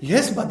this?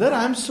 Yes, mother,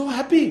 I am so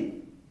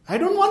happy. I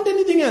don't want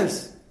anything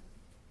else.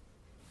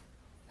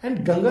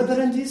 And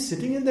Gangadharanji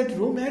sitting in that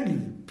room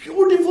had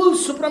beautiful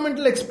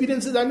supramental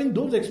experiences. I mean,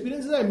 those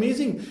experiences are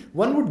amazing.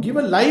 One would give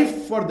a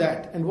life for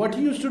that. And what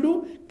he used to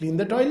do? Clean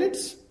the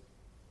toilets.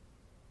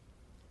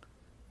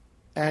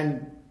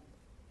 And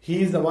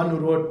he is the one who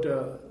wrote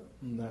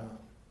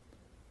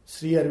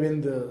Sri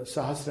Arvind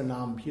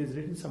Sahasranam. He has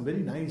written some very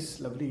nice,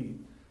 lovely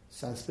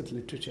Sanskrit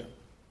literature.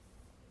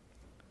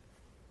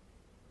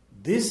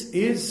 This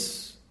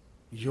is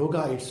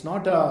yoga. It's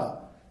not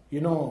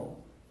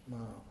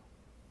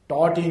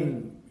taught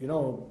in,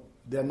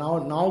 there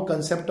now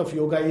concept of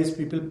yoga is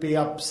people pay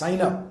up,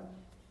 sign up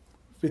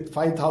with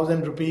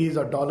 5,000 rupees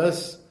or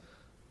dollars,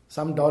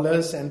 some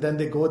dollars, and then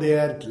they go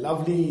there,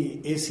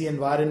 lovely AC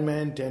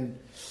environment and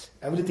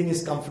everything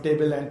is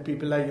comfortable, and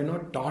people are,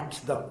 taught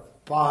the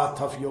path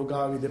of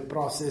yoga with a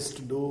process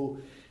to do,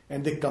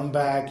 and they come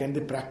back and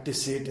they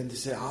practice it and they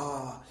say,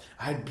 I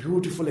had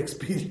beautiful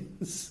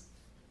experience.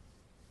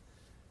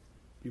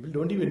 People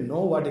don't even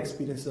know what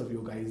experience of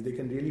yoga is. They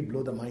can really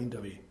blow the mind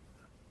away.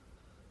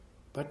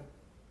 But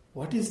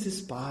what is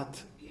this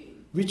path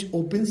which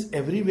opens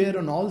everywhere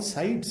on all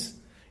sides?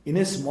 In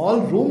a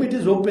small room it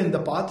is open, the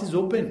path is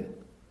open.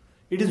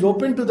 It is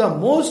open to the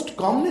most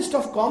commonest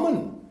of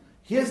common.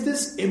 He has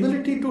this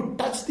ability to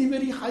touch the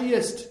very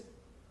highest.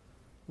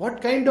 What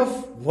kind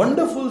of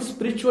wonderful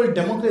spiritual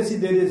democracy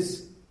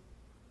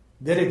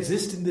there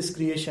exists in this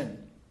creation.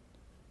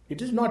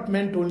 It is not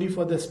meant only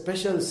for the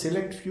special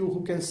select few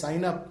who can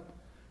sign up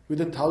with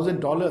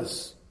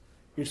 $1,000.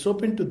 It's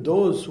open to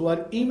those who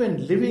are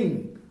even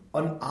living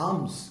on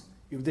alms.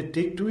 If they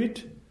take to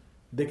it,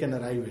 they can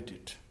arrive at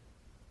it.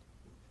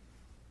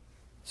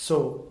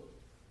 So,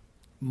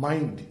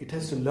 mind, it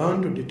has to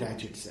learn to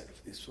detach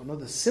itself. It's one of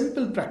the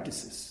simple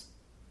practices.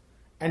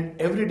 And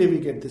every day we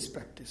get this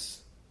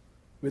practice.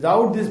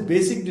 Without this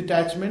basic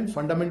detachment,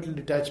 fundamental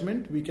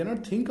detachment, we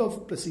cannot think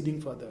of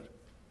proceeding further.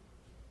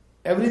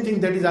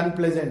 Everything that is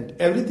unpleasant,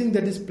 everything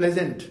that is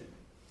pleasant,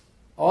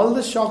 all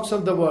the shocks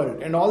of the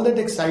world and all that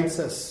excites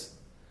us,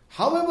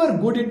 however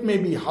good it may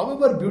be,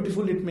 however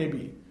beautiful it may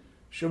be,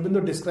 Sri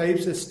Aurobindo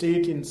describes a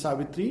state in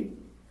Savitri.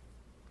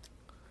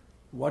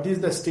 What is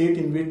the state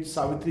in which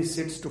Savitri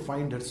sits to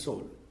find her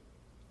soul?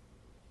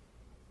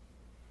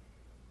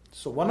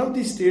 So one of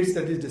these states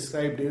that is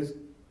described is,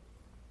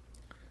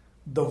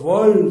 the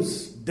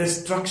world's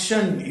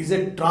destruction is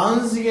a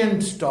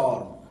transient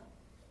storm.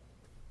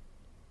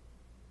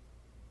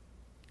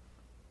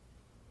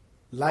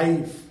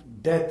 Life,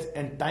 death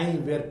and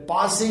time were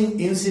passing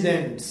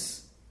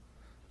incidents,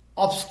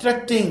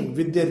 obstructing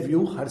with their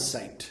view her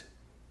sight.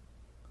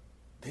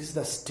 This is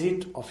the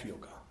state of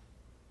yoga,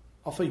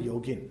 of a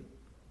yogin.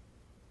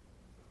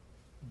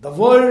 The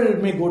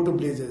world may go to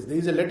blazes. There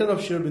is a letter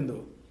of Sri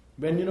Aurobindo.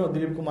 When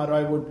Dilip Kumar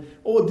Roy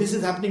would, this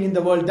is happening in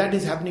the world, that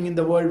is happening in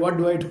the world, what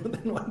do I do?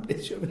 Then one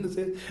day Sri Aurobindo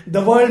says,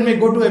 the world may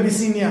go to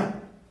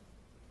Abyssinia.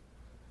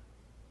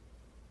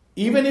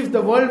 Even if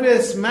the world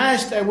were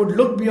smashed, I would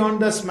look beyond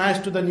the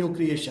smash to the new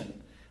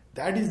creation.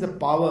 That is the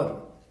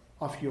power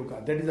of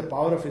yoga. That is the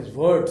power of his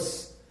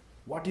words.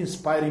 What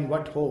inspiring,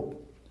 what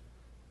hope.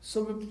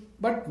 So,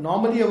 but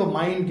normally our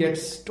mind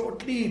gets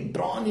totally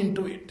drawn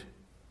into it.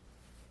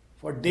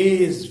 For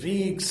days,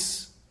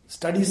 weeks,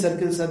 study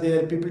circles are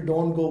there. People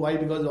don't go. Why?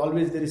 Because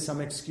always there is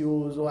some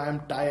excuse. I am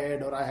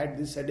tired, or I had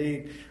this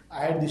headache,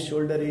 I had this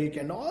shoulder ache,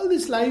 and all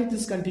this life,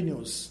 this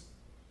continues.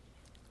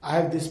 I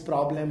have this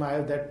problem, I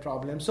have that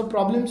problem. So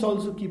problems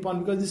also keep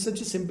on, because it's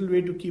such a simple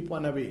way to keep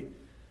on away.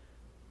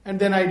 And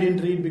then I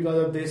didn't read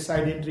because of this,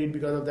 I didn't read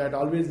because of that.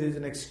 Always there is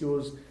an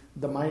excuse.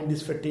 The mind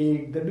is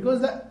fatigued. Because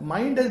the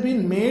mind has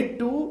been made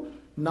to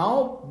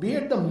now be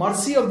at the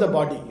mercy of the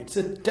body. It's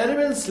a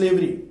terrible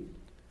slavery.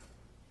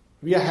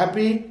 We are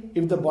happy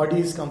if the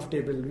body is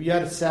comfortable. We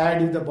are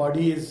sad if the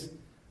body is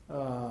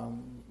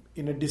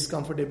in a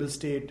discomfortable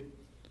state.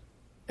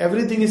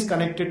 Everything is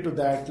connected to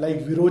that.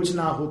 Like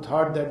Virochana, who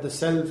thought that the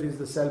self is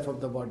the self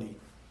of the body.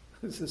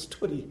 It's a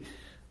story.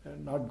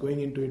 I'm not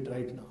going into it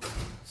right now.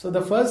 So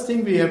the first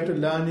thing we have to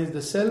learn is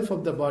the self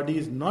of the body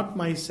is not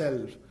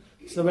myself.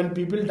 So when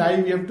people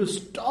die, we have to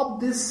stop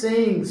this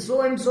saying,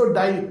 so and so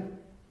died.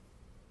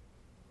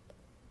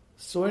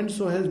 So and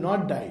so has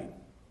not died.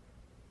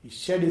 He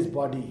shed his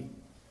body.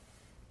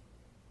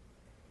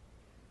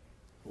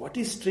 What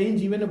is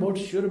strange even about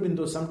Sri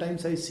Aurobindo,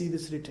 sometimes I see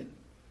this written.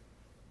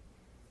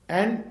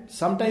 And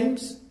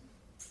sometimes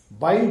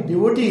by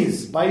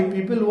devotees, by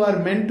people who are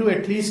meant to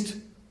at least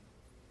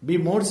be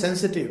more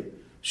sensitive.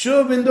 Sri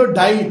Aurobindo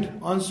died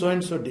on so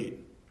and so date.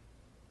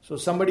 So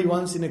somebody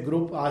once in a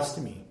group asked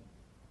me,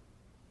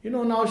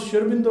 now Sri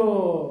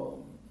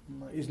Aurobindo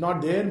is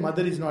not there,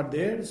 mother is not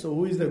there, so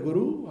who is the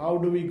guru? How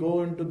do we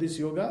go into this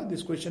yoga?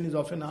 This question is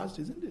often asked,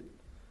 isn't it?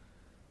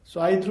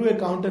 So I threw a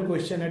counter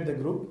question at the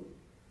group.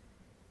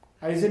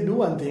 I said, do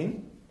one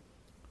thing.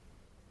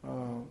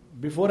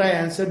 Before I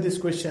answer this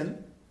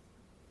question,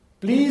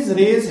 please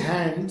raise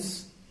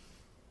hands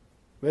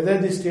whether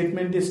this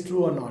statement is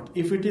true or not.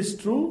 If it is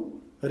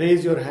true,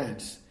 raise your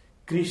hands.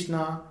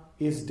 Krishna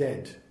is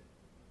dead.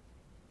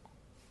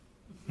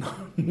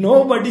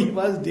 Nobody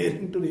was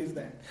daring to raise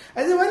that.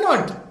 I said, why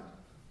not?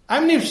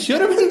 If Sri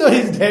Aurobindo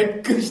is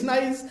dead, Krishna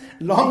is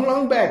long,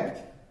 long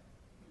back.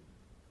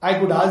 I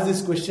could ask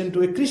this question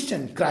to a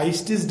Christian.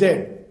 Christ is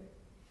dead.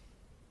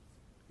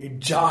 It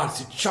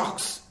jars, it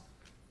shocks.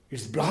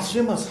 It's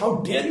blasphemous. How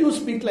dare you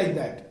speak like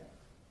that?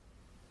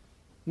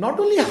 Not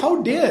only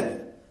how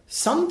dare,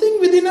 something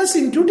within us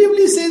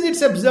intuitively says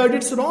it's absurd,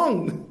 it's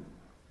wrong.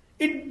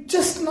 It's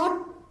just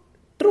not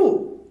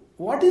true.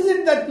 What is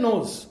it that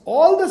knows?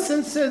 All the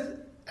senses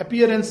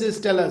appearances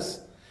tell us.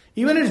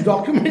 Even it's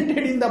documented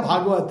in the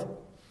Bhagavad.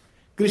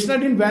 Krishna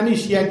didn't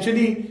vanish. He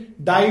actually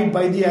died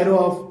by the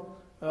arrow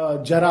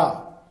of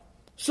Jara.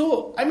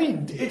 So,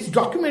 it's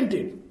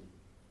documented.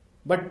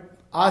 But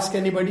ask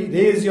anybody,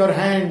 raise your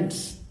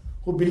hands,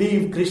 who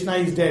believe Krishna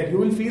is dead. You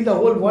will feel the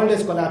whole world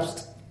has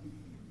collapsed.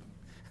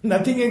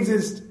 Nothing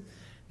exists.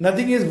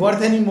 Nothing is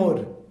worth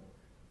anymore.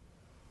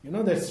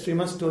 That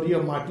famous story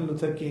of Martin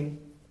Luther King,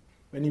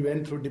 when he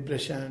went through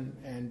depression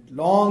and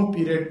long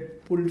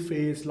period, pulled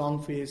face,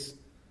 long face.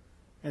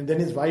 And then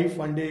his wife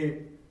one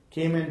day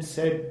came and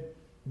said,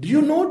 do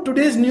you know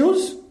today's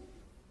news?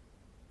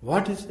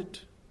 What is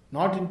it?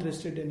 Not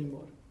interested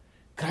anymore.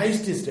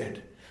 Christ is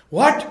dead.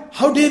 What?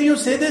 How dare you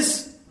say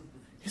this?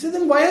 He said,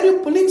 then why are you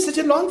pulling such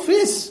a long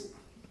face?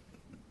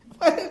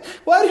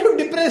 Why are you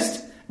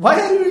depressed? Why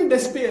are you in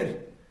despair?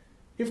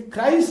 If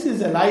Christ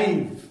is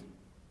alive,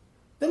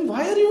 then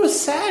why are you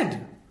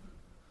sad?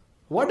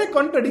 What a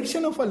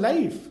contradiction of a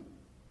life.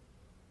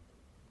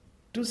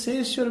 To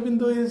say Sri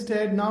Aurobindo is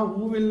dead, now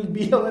who will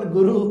be our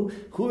guru,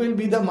 who will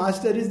be the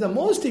master is the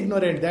most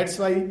ignorant. That's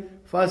why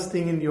first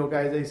thing in yoga,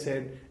 as I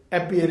said,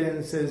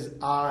 appearances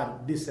are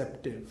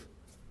deceptive.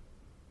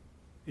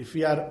 If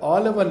we are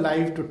all our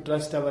life to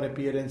trust our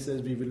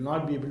appearances, we will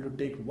not be able to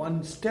take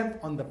one step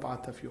on the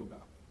path of yoga.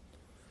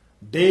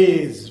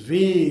 Days,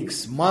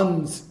 weeks,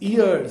 months,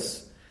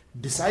 years,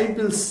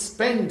 disciples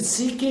spent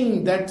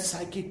seeking that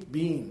psychic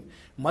being.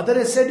 Mother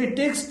has said it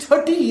takes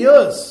 30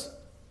 years.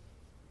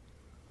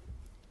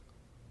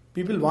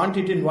 People want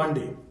it in one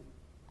day.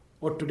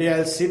 Or today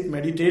I'll sit,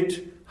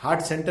 meditate,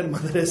 heart center,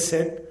 mother has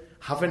said,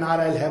 half an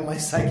hour I'll have my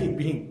psychic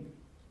being.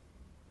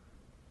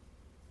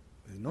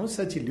 There's no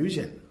such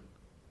illusion.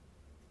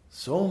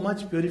 So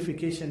much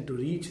purification to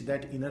reach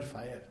that inner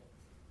fire.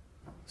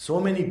 So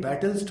many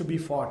battles to be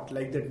fought,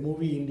 like that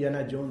movie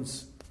Indiana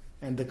Jones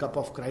and the Cup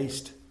of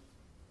Christ.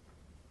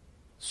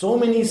 So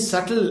many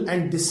subtle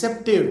and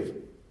deceptive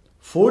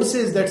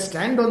forces that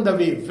stand on the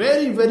way,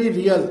 very, very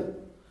real,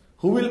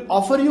 who will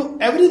offer you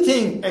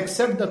everything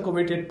except the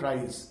coveted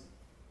prize.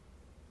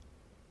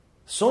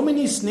 So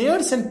many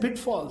snares and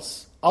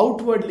pitfalls,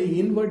 outwardly,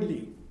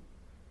 inwardly.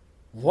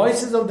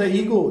 Voices of the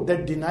ego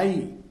that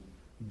deny,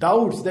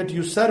 doubts that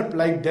usurp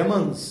like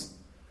demons,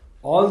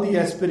 all the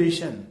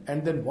aspiration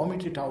and then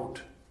vomit it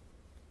out.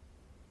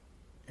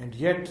 And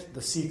yet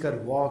the seeker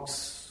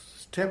walks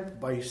step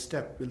by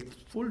step with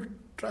full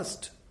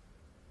trust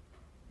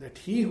that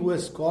he who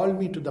has called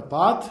me to the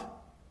path,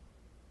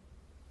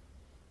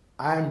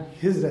 I am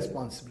his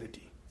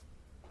responsibility.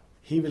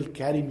 He will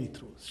carry me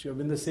through. Sri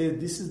Aurobindo says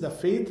this is the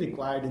faith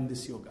required in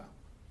this yoga.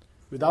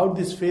 Without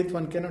this faith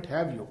one cannot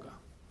have yoga.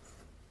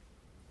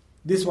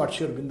 This is what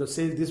Sri Aurobindo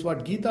says, this is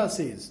what Gita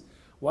says.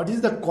 What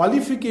is the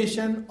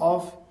qualification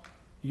of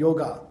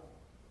yoga?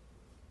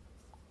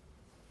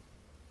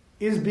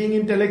 Is being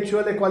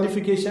intellectual a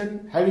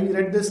qualification? Having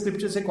read the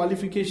scriptures a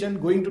qualification?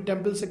 Going to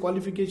temples a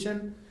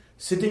qualification?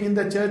 Sitting in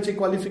the church a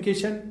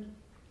qualification?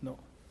 No.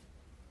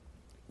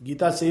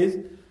 Gita says,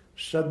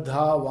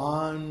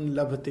 Shraddhavan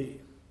labhate.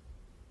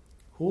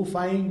 Who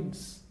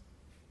finds?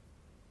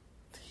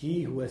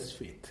 He who has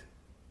faith.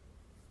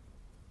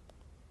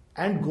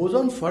 And goes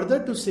on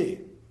further to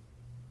say,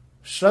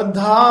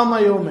 Shraddha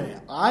mayo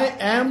mein, I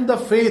am the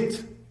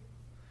faith.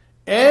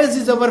 As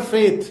is our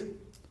faith,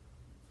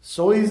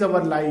 so is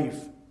our life,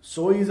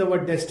 so is our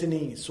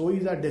destiny, so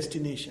is our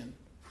destination.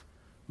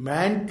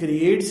 Man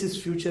creates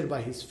his future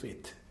by his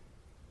faith.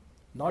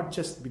 Not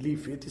just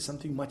belief, faith is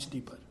something much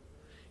deeper.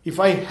 If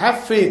I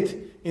have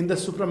faith in the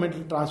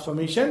supramental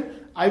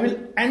transformation, I will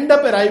end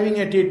up arriving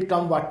at it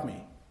come what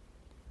may.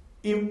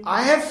 If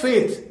I have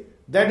faith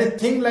that a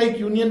thing like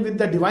union with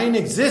the divine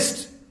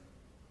exists,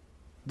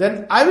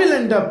 then I will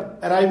end up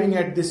arriving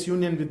at this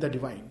union with the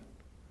divine.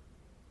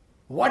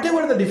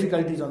 Whatever the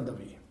difficulties on the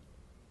way.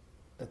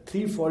 The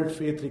threefold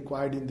faith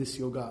required in this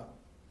yoga,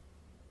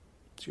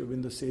 Sri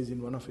Aurobindo says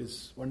in one of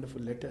his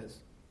wonderful letters.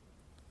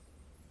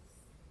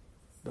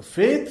 The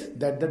faith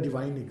that the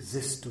divine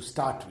exists to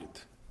start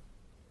with.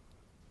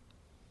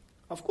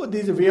 Of course,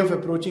 there is a way of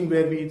approaching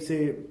where we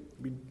say,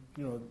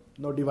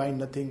 no divine,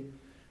 nothing.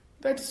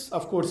 That's,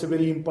 of course, a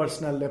very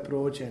impersonal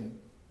approach, and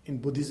in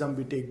Buddhism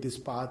we take this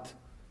path,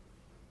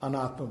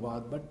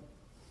 Anatmavad, but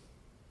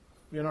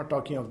we are not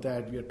talking of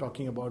that. We are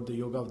talking about the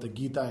yoga of the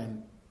Gita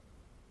and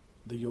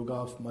the yoga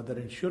of Mother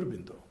and Sri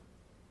Aurobindo.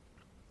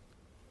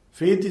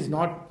 Faith is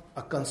not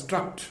a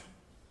construct.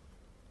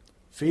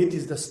 Faith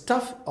is the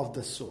stuff of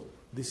the soul.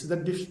 This is the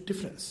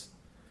difference.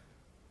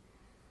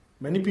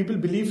 Many people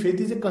believe faith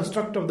is a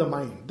construct of the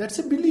mind. That's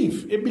a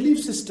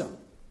belief system.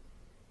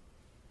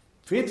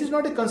 Faith is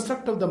not a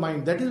construct of the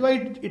mind. That is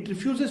why it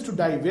refuses to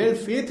die. Where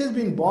faith has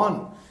been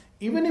born,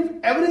 even if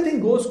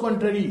everything goes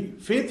contrary,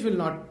 faith will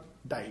not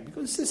die.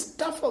 Because it's the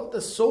stuff of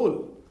the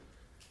soul.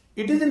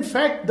 It is in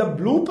fact the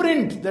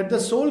blueprint that the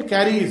soul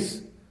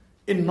carries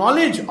in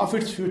knowledge of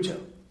its future.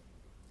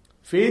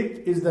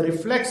 Faith is the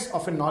reflex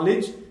of a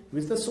knowledge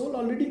which the soul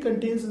already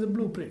contains as a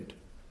blueprint.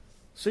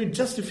 So it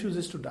just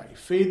refuses to die.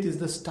 Faith is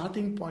the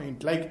starting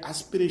point, like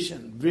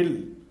aspiration,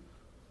 will.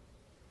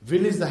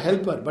 Will is the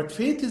helper, but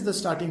faith is the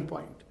starting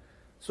point.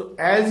 So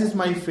as is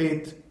my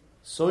faith,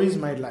 so is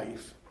my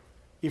life.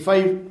 If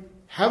I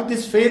have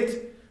this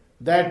faith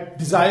that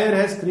desire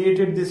has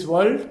created this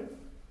world,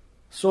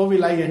 so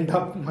will I end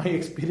up, my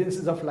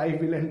experiences of life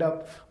will end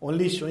up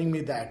only showing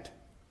me that.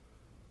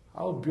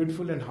 How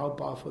beautiful and how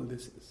powerful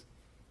this is.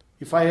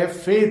 If I have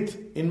faith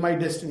in my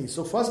destiny.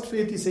 So first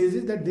faith, he says,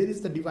 is that there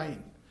is the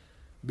divine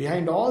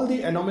behind all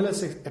the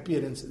anomalous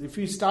appearances. If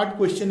we start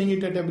questioning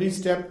it at every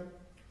step.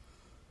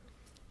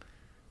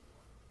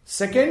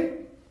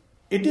 Second,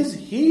 it is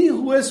he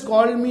who has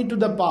called me to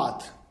the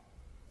path.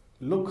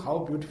 Look how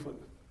beautiful.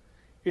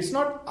 It's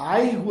not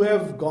I who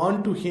have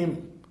gone to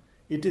him.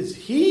 It is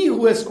he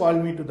who has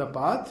called me to the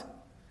path,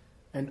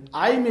 and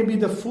I may be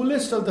the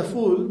foolest of the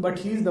fool, but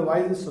he is the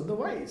wisest of the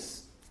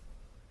wise.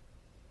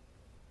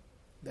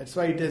 That's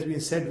why it has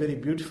been said very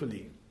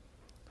beautifully.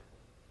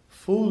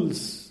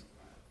 Fools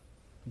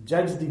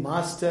judge the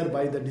master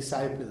by the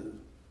disciples,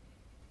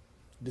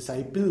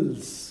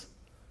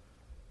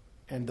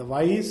 and the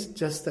wise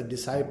judge the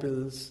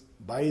disciples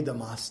by the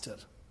master.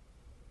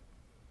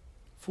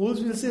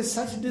 Fools will say,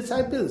 such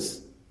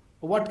disciples,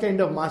 what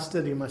kind of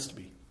master he must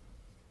be.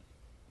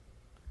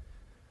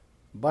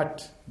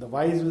 But the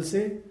wise will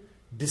say,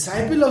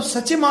 disciple of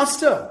such a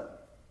master.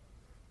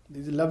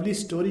 There is a lovely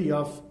story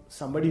of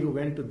somebody who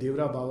went to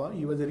Devra Baba.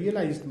 He was a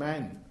realized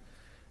man,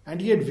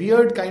 and he had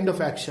weird kind of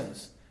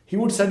actions. He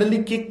would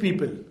suddenly kick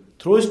people,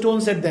 throw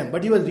stones at them,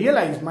 but he was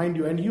realized, mind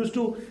you, and he used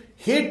to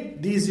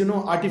hate these,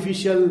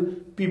 artificial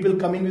people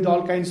coming with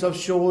all kinds of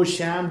show,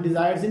 sham,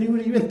 desires, and he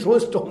would even throw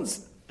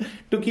stones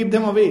to keep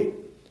them away.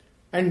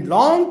 And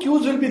long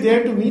queues will be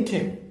there to meet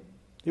him.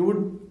 He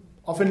would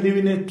often live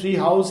in a tree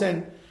house,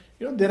 and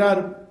there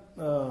are,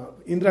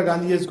 Indira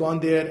Gandhi has gone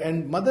there,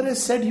 and mother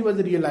has said he was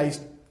a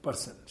realized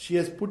person. She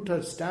has put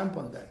her stamp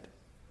on that.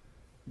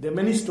 There are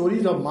many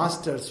stories of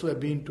masters who have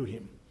been to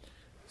him.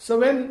 So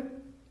when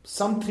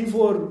some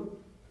 3-4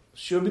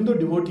 Sri Aurobindo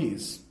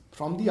devotees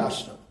from the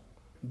ashram,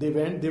 they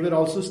were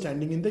also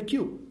standing in the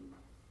queue,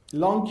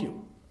 long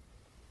queue.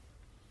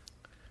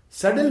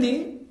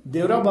 Suddenly,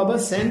 Devra Baba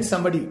sent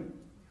somebody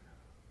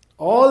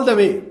all the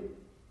way.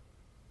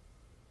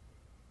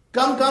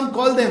 Come,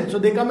 call them. So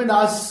they come and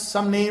ask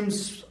some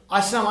names.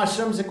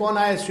 Ashram se kaun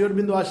aaya? Sri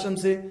Aurobindo ashram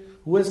se.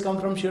 Who has come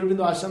from Sri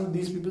Aurobindo ashram?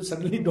 These people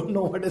suddenly don't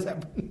know what has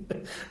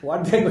happened.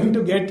 What they are going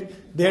to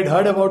get. They had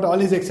heard about all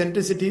his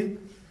eccentricities.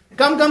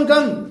 Come.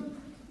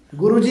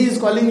 Guruji is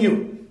calling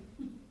you.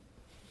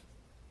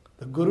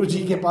 The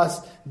Guruji ke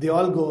paas, they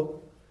all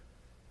go.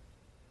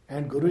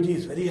 And Guruji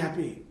is very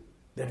happy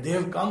that they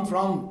have come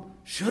from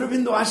Sri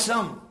Aurobindo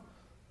ashram.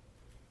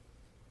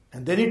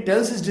 And then he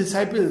tells his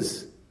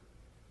disciples,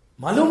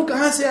 Malum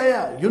kahan se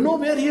aaya? You know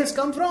where he has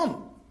come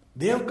from.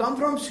 They have come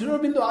from Sri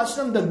Aurobindo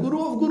ashram, the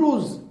Guru of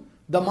Gurus,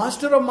 the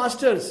master of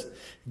masters.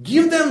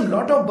 Give them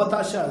lot of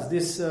batashas,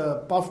 this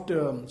puffed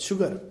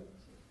sugar,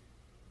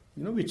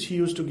 which he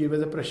used to give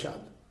as a prasad.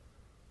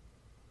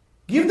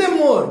 Give them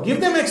more,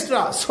 give them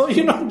extra. So,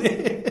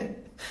 they,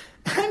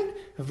 and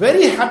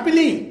very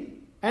happily,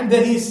 and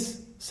then he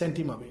sent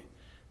him away.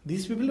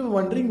 These people were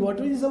wondering, what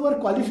is our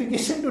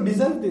qualification to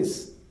deserve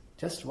this?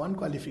 Just one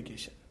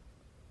qualification.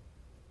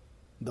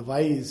 The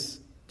wise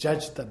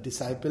judged the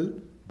disciple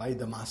by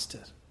the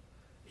master.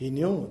 He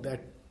knew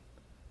that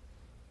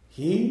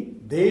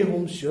they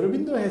whom Sri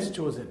Aurobindo has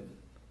chosen,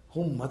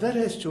 whom Mother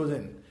has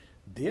chosen,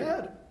 they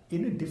are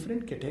in a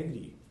different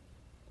category.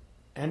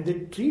 And they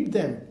treat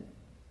them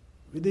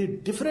with a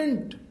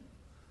different,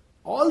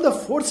 all the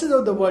forces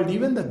of the world,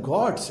 even the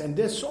gods. And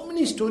there are so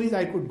many stories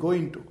I could go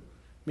into.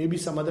 Maybe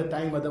some other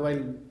time,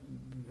 otherwise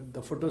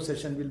the photo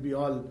session will be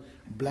all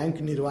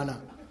blank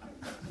nirvana.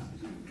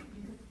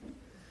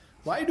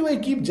 Why do I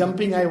keep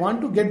jumping? I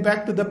want to get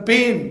back to the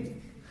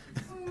pain.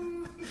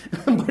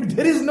 But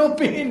there is no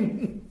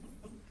pain.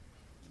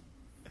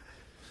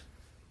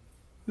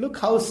 Look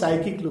how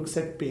psychic looks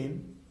at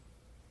pain,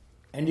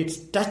 and its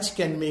touch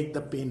can make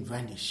the pain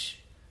vanish.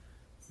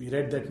 We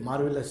read that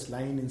marvelous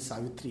line in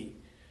Savitri.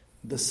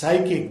 The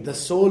psychic, the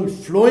soul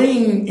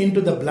flowing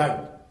into the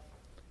blood.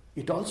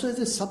 It also has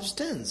a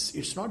substance.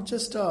 It's not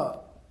just a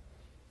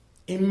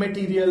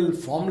immaterial,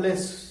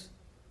 formless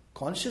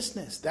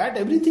consciousness. That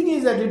everything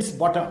is at its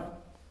bottom.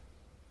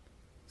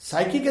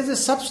 Psychic has a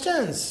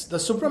substance. The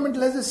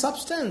supramental has a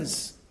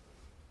substance.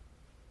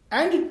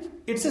 And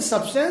it's a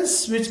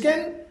substance which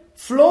can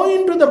flow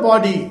into the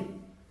body.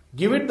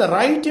 Give it the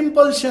right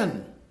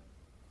impulsion.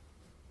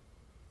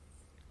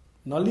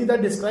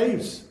 Nalini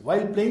describes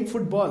while playing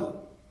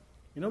football.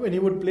 When he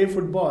would play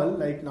football,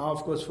 like now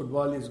of course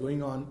football is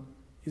going on.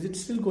 Is it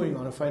still going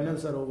on? The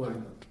finals are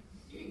over.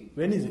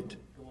 When is it?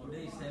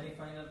 Today is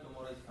semi-final,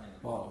 tomorrow is final.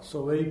 Wow,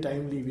 so very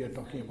timely we are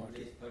talking about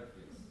it.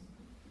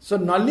 So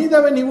Nalini,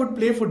 when he would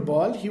play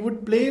football, he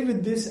would play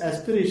with this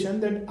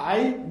aspiration that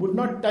I would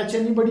not touch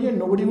anybody and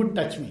nobody would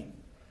touch me.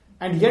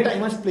 And yet I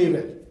must play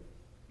well.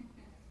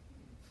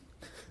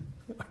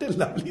 What a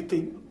lovely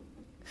thing.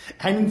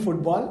 And in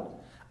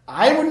football,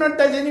 I would not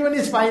touch anyone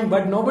is fine,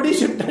 but nobody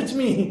should touch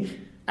me.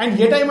 And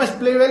yet I must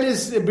play well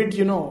is a bit,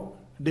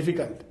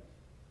 difficult.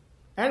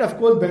 And of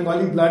course,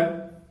 Bengali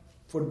blood,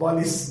 football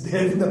is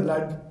there in the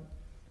blood.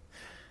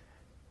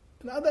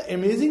 Now the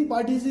amazing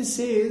part is he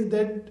says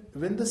that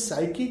when the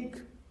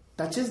psychic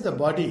touches the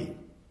body,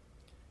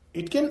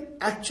 it can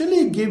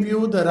actually give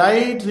you the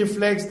right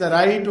reflex, the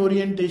right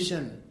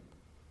orientation.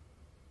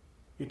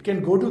 It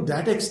can go to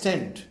that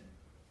extent.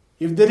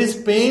 If there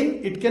is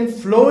pain, it can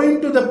flow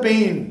into the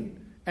pain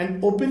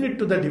and open it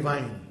to the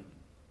divine.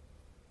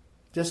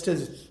 Just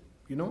as,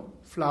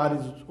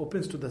 flower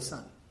opens to the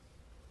sun.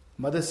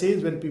 Mother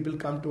says when people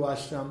come to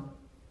ashram,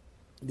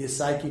 the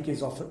psychic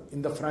is often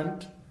in the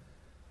front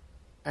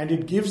and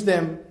it gives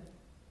them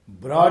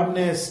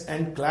broadness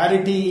and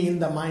clarity in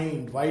the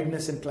mind,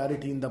 wideness and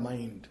clarity in the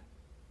mind.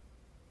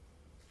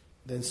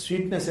 Then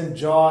sweetness and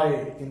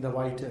joy in the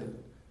vital.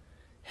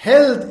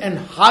 Health and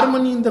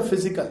harmony in the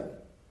physical.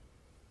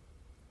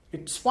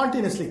 It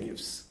spontaneously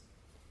gives.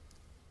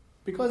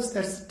 Because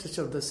that's the touch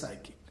of the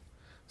psychic.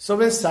 So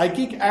when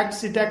psychic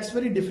acts, it acts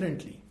very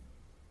differently.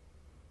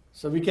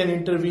 So we can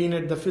intervene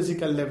at the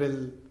physical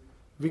level,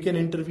 we can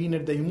intervene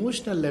at the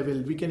emotional level,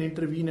 we can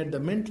intervene at the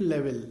mental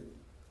level,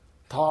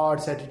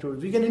 thoughts,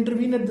 attitudes, we can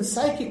intervene at the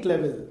psychic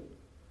level.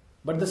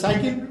 But the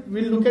psychic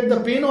will look at the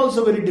pain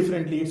also very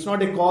differently. It's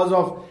not a cause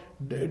of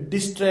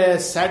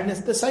distress, sadness.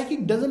 The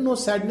psychic doesn't know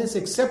sadness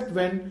except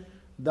when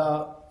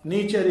the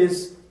nature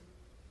is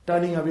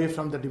turning away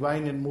from the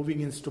divine and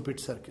moving in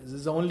stupid circles. This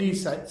is the only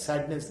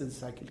sadness that the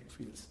psychic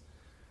feels.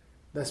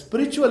 The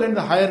spiritual and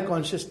the higher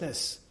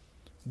consciousness,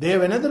 they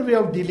have another way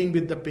of dealing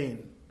with the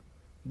pain.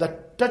 The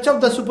touch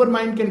of the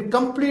supermind can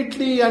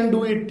completely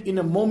undo it in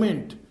a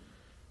moment.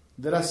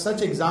 There are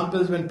such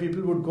examples when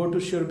people would go to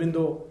Sri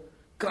Aurobindo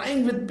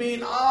crying with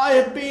pain. I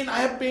have pain, I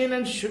have pain.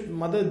 And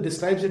Mother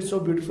describes it so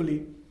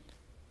beautifully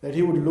that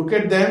he would look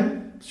at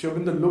them. Sri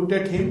Aurobindo looked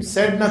at him,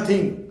 said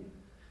nothing.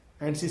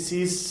 And she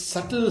sees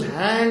subtle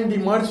hand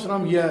emerge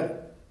from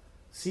here.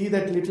 See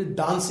that little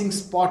dancing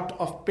spot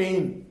of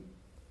pain.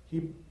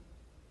 He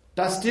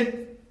touched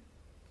it,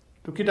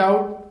 took it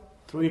out,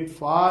 threw it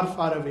far,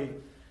 far away.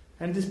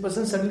 And this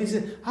person suddenly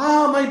says,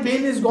 my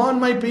pain is gone,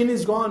 my pain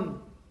is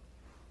gone.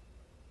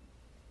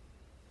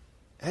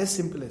 As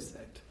simple as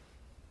that.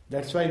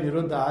 That's why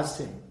Nirodha asked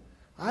him,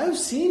 I have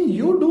seen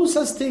you do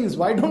such things,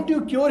 why don't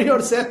you cure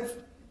yourself?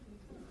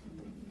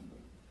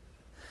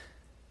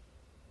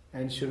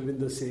 And Sri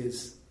Aurobindo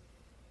says,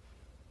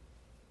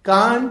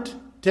 can't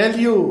tell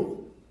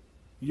you,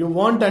 you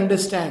won't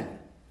understand.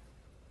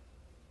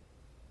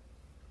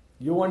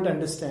 You won't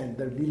understand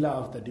the Leela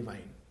of the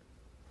divine.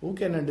 Who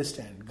can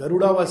understand?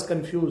 Garuda was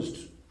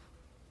confused.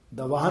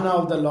 The Vahana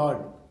of the Lord.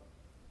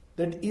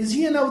 That is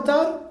he an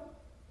avatar?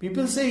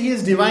 People say he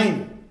is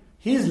divine.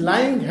 He is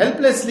lying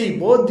helplessly.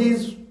 Both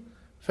these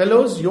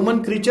fellows,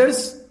 human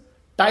creatures,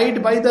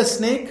 tied by the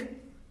snake,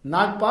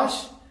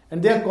 Nagpash,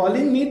 And they are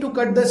calling me to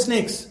cut the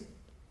snakes.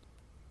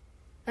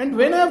 And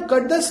when I have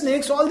cut the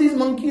snakes, all these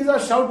monkeys are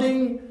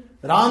shouting,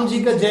 Ram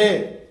Ji ka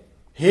Jai,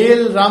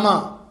 Hail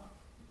Rama.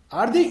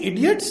 Are they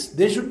idiots?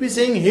 They should be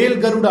saying, Hail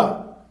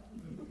Garuda.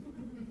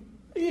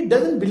 He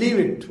doesn't believe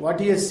it, what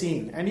he has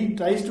seen. And he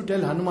tries to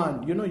tell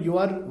Hanuman, you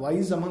are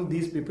wise among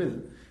these people.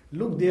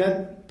 Look, they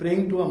are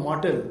praying to a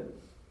mortal.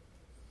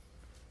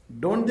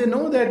 Don't they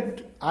know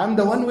that I am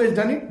the one who has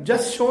done it?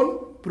 Just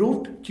shown,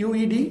 proved,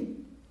 QED.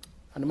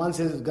 Hanuman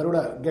says,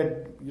 Garuda,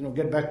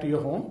 get back to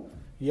your home.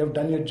 You have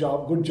done your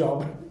job, good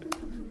job.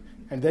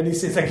 And then he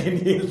says again,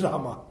 Hail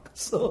Rama.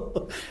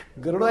 So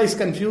Garuda is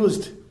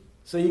confused.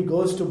 So he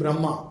goes to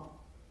Brahma.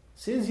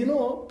 Says,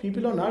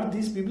 people on earth,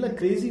 these people are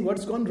crazy.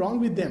 What's gone wrong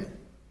with them?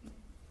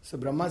 So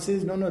Brahma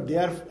says, no, they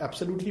are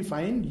absolutely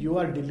fine. You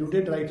are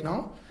deluded right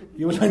now.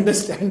 You will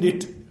understand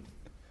it.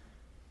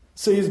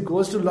 So he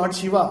goes to Lord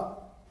Shiva.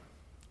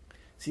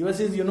 Shiva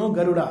says,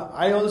 Garuda,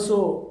 I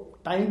also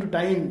time to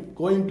time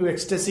go into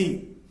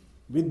ecstasy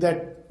with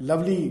that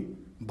lovely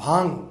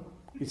bhang.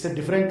 It's a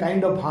different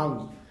kind of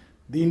bhang.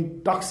 The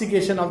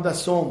intoxication of the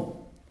som.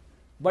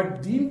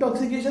 But the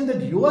intoxication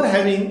that you are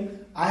having,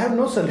 I have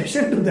no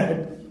solution to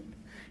that.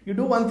 You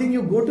do one thing,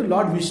 you go to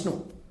Lord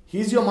Vishnu. He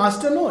is your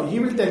master? No, he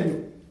will tell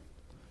you.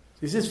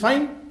 This is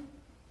fine.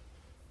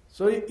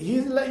 So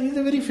he's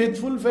a very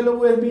faithful fellow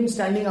who has been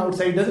standing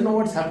outside, doesn't know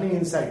what's happening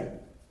inside.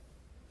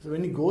 So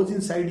when he goes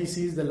inside, he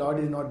sees the Lord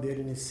is not there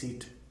in his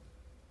seat.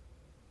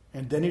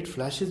 And then it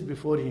flashes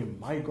before him,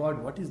 my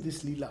God, what is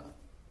this Leela?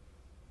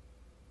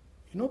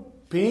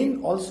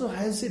 Pain also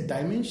has a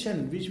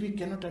dimension which we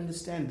cannot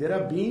understand. There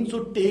are beings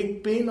who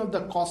take pain of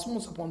the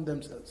cosmos upon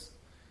themselves.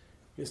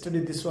 Yesterday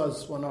this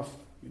was one of,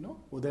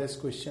 Uday's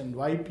question,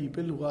 why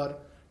people who are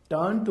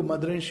turned to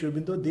Mother and Sri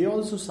Aurobindo, they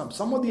also,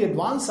 some of the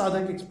advanced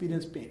sadhak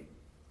experience pain.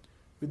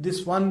 With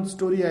this one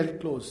story I'll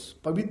close.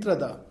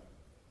 Pavitrada.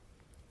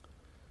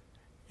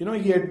 He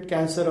had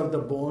cancer of the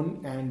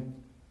bone and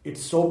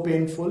it's so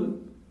painful.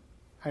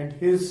 And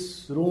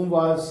his room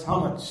was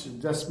how much?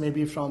 Just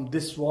maybe from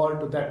this wall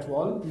to that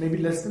wall, maybe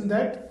less than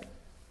that.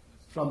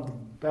 From the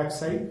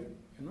backside,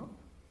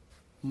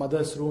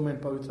 Mother's room and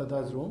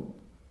Pavitrada's room.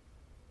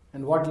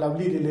 And what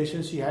lovely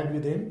relations she had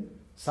with him.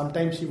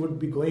 Sometimes she would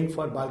be going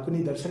for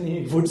balcony darshan,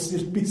 he would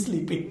still be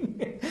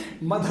sleeping.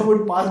 Mother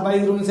would pass by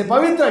his room and say,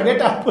 Pavitra,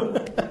 get up.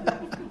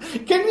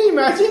 Can we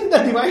imagine the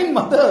Divine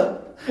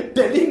Mother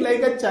telling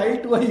like a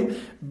child to a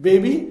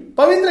baby,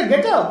 Pavitra,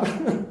 get up.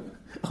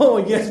 Oh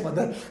yes,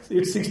 Mother,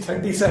 it's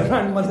 6:37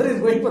 and Mother is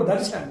going for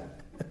darshan.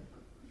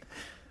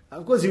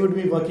 Of course, he would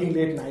be working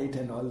late night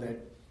and all that.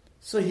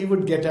 So he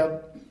would get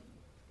up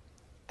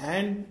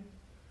and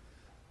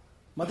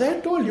Mother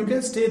had told, you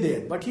can stay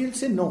there. But he'll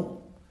say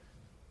no.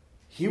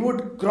 He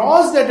would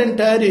cross that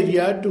entire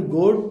area to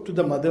go to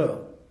the Mother.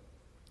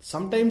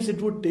 Sometimes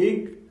it would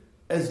take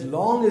as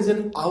long as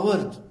an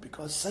hour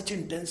because such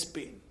intense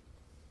pain.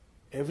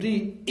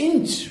 Every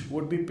inch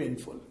would be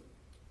painful.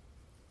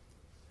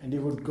 And he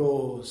would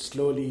go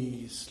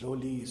slowly,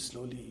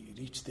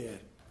 reach there.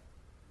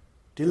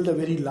 Till the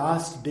very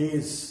last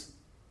days.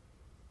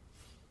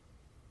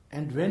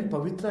 And when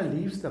Pavitra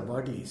leaves the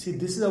body, see,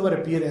 this is our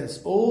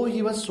appearance. Oh,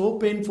 he was so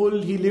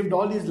painful. He lived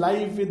all his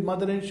life with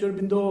Mother and Sri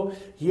Aurobindo.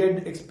 He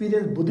had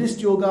experienced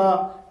Buddhist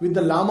yoga with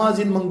the lamas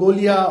in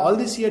Mongolia. All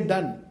this he had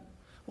done.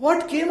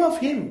 What came of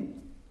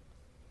him?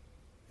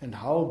 And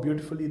how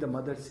beautifully the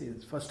Mother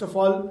says. First of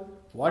all,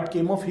 what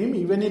came of him?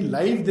 Even in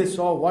life they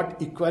saw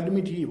what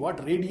equanimity,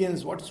 what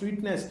radiance, what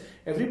sweetness.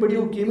 Everybody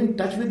who came in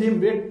touch with him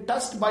were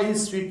touched by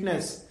his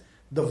sweetness.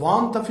 The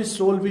warmth of his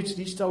soul which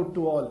reached out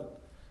to all.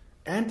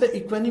 And the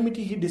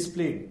equanimity he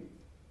displayed.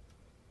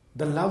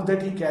 The love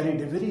that he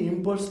carried, a very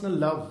impersonal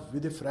love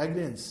with a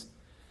fragrance.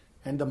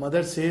 And the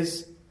Mother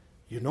says,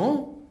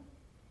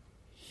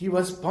 he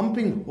was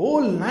pumping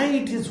whole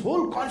night, his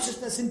whole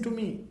consciousness into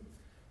me.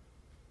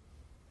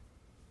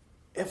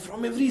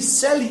 From every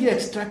cell he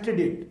extracted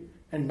it.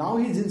 And now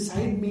he is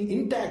inside me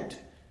intact.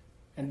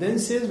 And then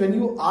says, when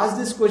you ask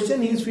this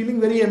question, he is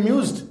feeling very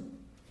amused.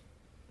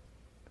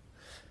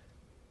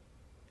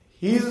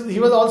 He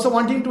was also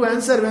wanting to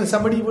answer when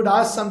somebody would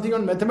ask something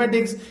on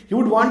mathematics. He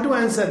would want to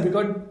answer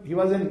because he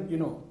was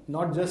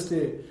not just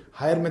a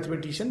higher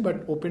mathematician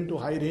but open to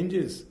high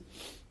ranges.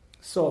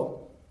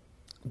 So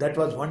that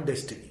was one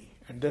destiny.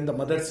 And then the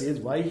Mother says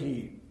why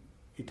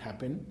it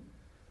happened.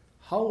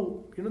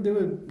 How, there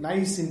were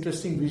nice,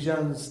 interesting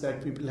visions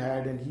that people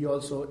had, and he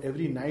also,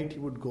 every night he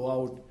would go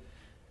out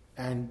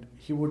and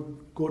he would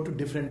go to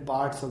different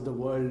parts of the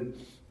world,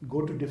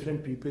 go to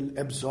different people,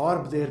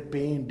 absorb their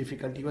pain,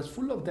 difficulty. He was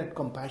full of that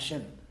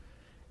compassion.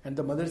 And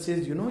the Mother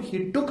says,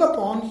 he took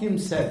upon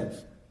himself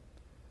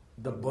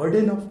the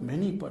burden of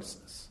many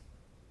persons.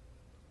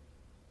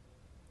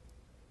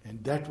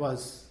 And that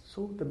was,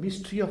 the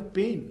mystery of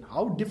pain.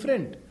 How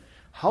different.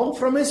 How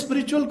from a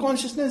spiritual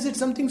consciousness it's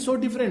something so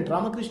different.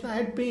 Ramakrishna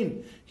had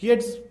pain. He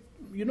had,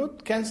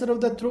 cancer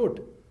of the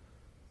throat.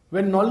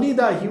 When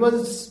Nolnida, he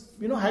was,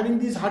 having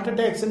these heart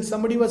attacks and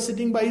somebody was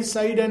sitting by his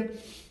side and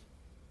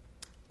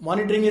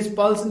monitoring his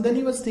pulse, and then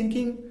he was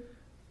thinking,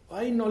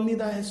 Why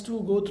Naulnida has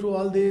to go through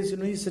all this?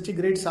 He's such a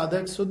great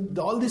sadhak. So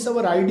all these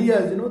our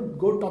ideas,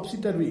 go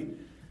topsy-turvy.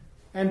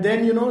 And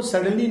then,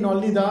 suddenly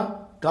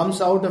Naulnida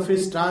comes out of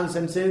his trance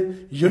and says,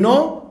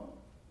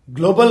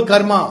 global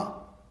karma.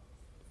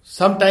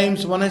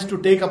 Sometimes one has to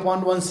take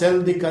upon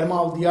oneself the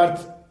karma of the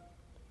earth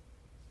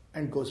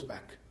and goes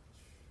back.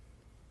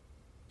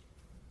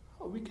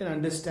 How we can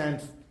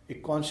understand a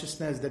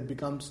consciousness that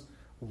becomes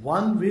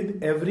one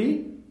with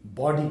every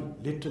body,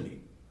 literally.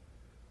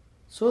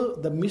 So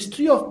the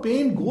mystery of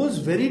pain goes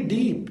very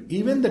deep.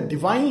 Even the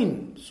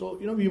divine, so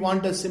we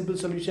want a simple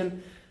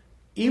solution.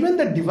 Even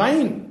the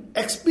divine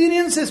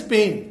experiences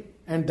pain,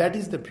 and that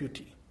is the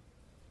beauty.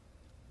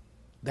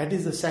 That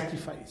is the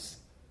sacrifice.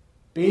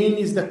 Pain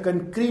is the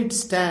concrete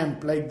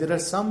stamp, like there are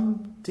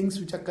some things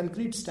which are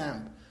concrete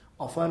stamp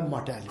of our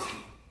mortality.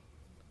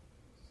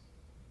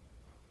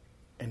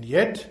 And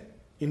yet,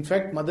 in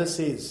fact, Mother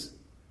says,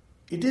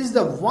 it is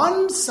the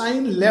one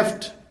sign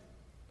left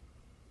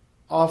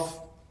of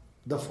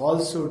the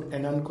falsehood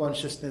and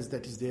unconsciousness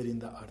that is there in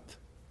the earth.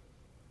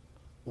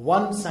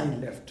 One sign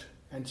left,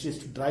 and she has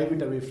to drive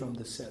it away from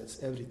the cells,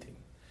 everything.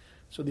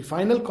 So the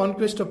final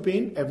conquest of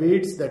pain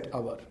awaits that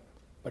hour.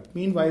 But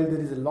meanwhile, there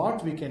is a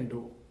lot we can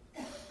do.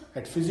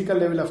 At physical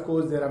level, of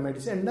course, there are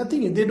medicine, and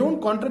nothing, they don't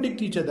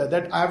contradict each other,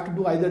 that I have to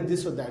do either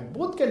this or that.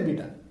 Both can be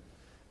done.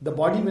 The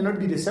body may not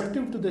be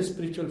receptive to the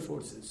spiritual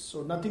forces.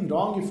 So nothing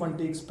wrong if one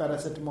takes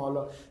paracetamol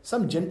or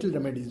some gentle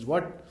remedies.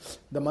 What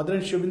the Mother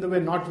and Sri Aurobindo were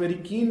not very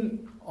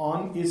keen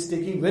on is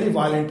taking very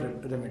violent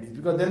remedies,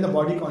 because then the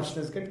body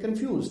consciousness get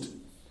confused.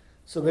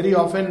 So very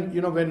often,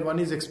 when one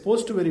is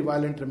exposed to very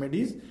violent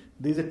remedies,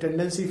 there is a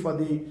tendency for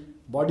the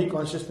body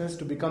consciousness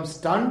to become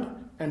stunned,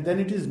 and then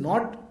it is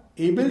not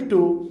able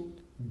to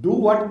do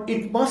what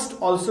it must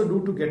also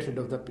do to get rid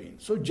of the pain.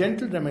 So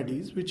gentle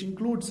remedies, which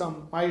include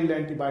some mild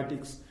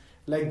antibiotics,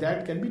 like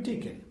that can be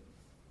taken.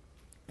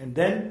 And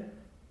then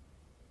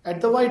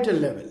at the vital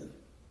level,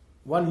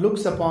 one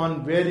looks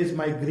upon where is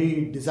my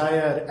greed,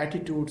 desire,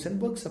 attitudes, and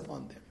works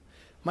upon them.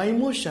 My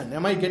emotion,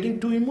 am I getting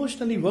too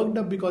emotionally worked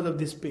up because of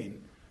this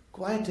pain?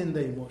 Quieten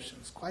the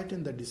emotions,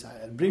 quieten the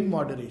desire, bring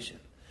moderation.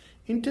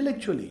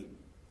 Intellectually,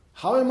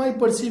 how am I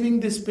perceiving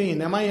this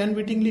pain? Am I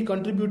unwittingly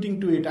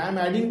contributing to it? I am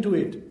adding to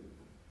it.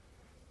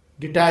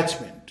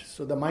 Detachment.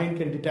 So the mind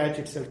can detach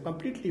itself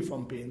completely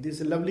from pain. This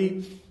is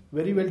lovely,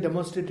 very well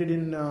demonstrated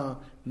in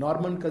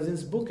Norman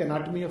Cousin's book,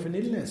 Anatomy of an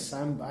Illness.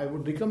 I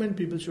would recommend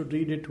people should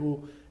read it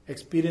who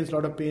experience a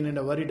lot of pain and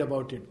are worried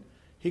about it.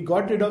 He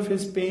got rid of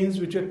his pains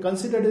which were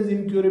considered as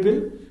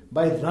incurable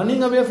by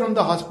running away from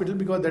the hospital,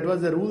 because that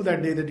was the rule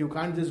that day, that you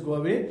can't just go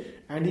away.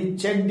 And he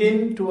checked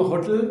in to a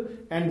hotel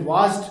and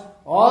watched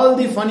all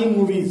the funny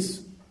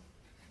movies.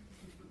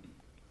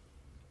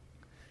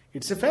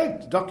 It's a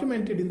fact,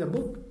 documented in the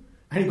book.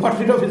 And he got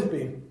rid of his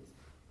pain.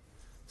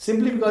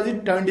 Simply because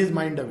it turned his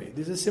mind away.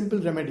 This is a simple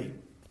remedy.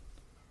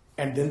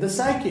 And then the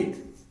psychic,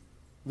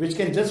 which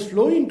can just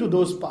flow into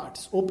those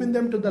parts, open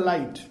them to the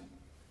light.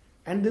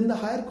 And then the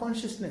higher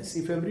consciousness.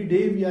 If every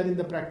day we are in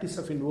the practice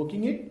of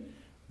invoking it,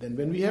 then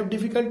when we have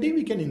difficulty,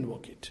 we can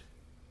invoke it.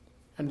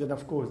 And then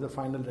of course the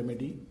final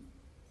remedy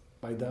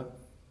by the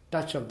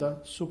touch of the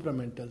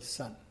supramental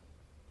sun.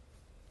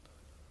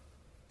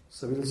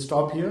 So we will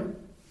stop here.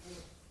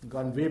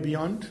 Gone way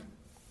beyond,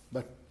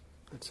 but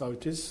that's how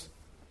it is.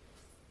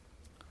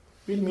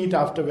 We'll meet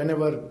after,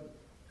 whenever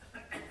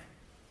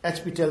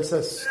HP tells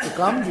us to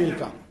come, we'll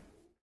come.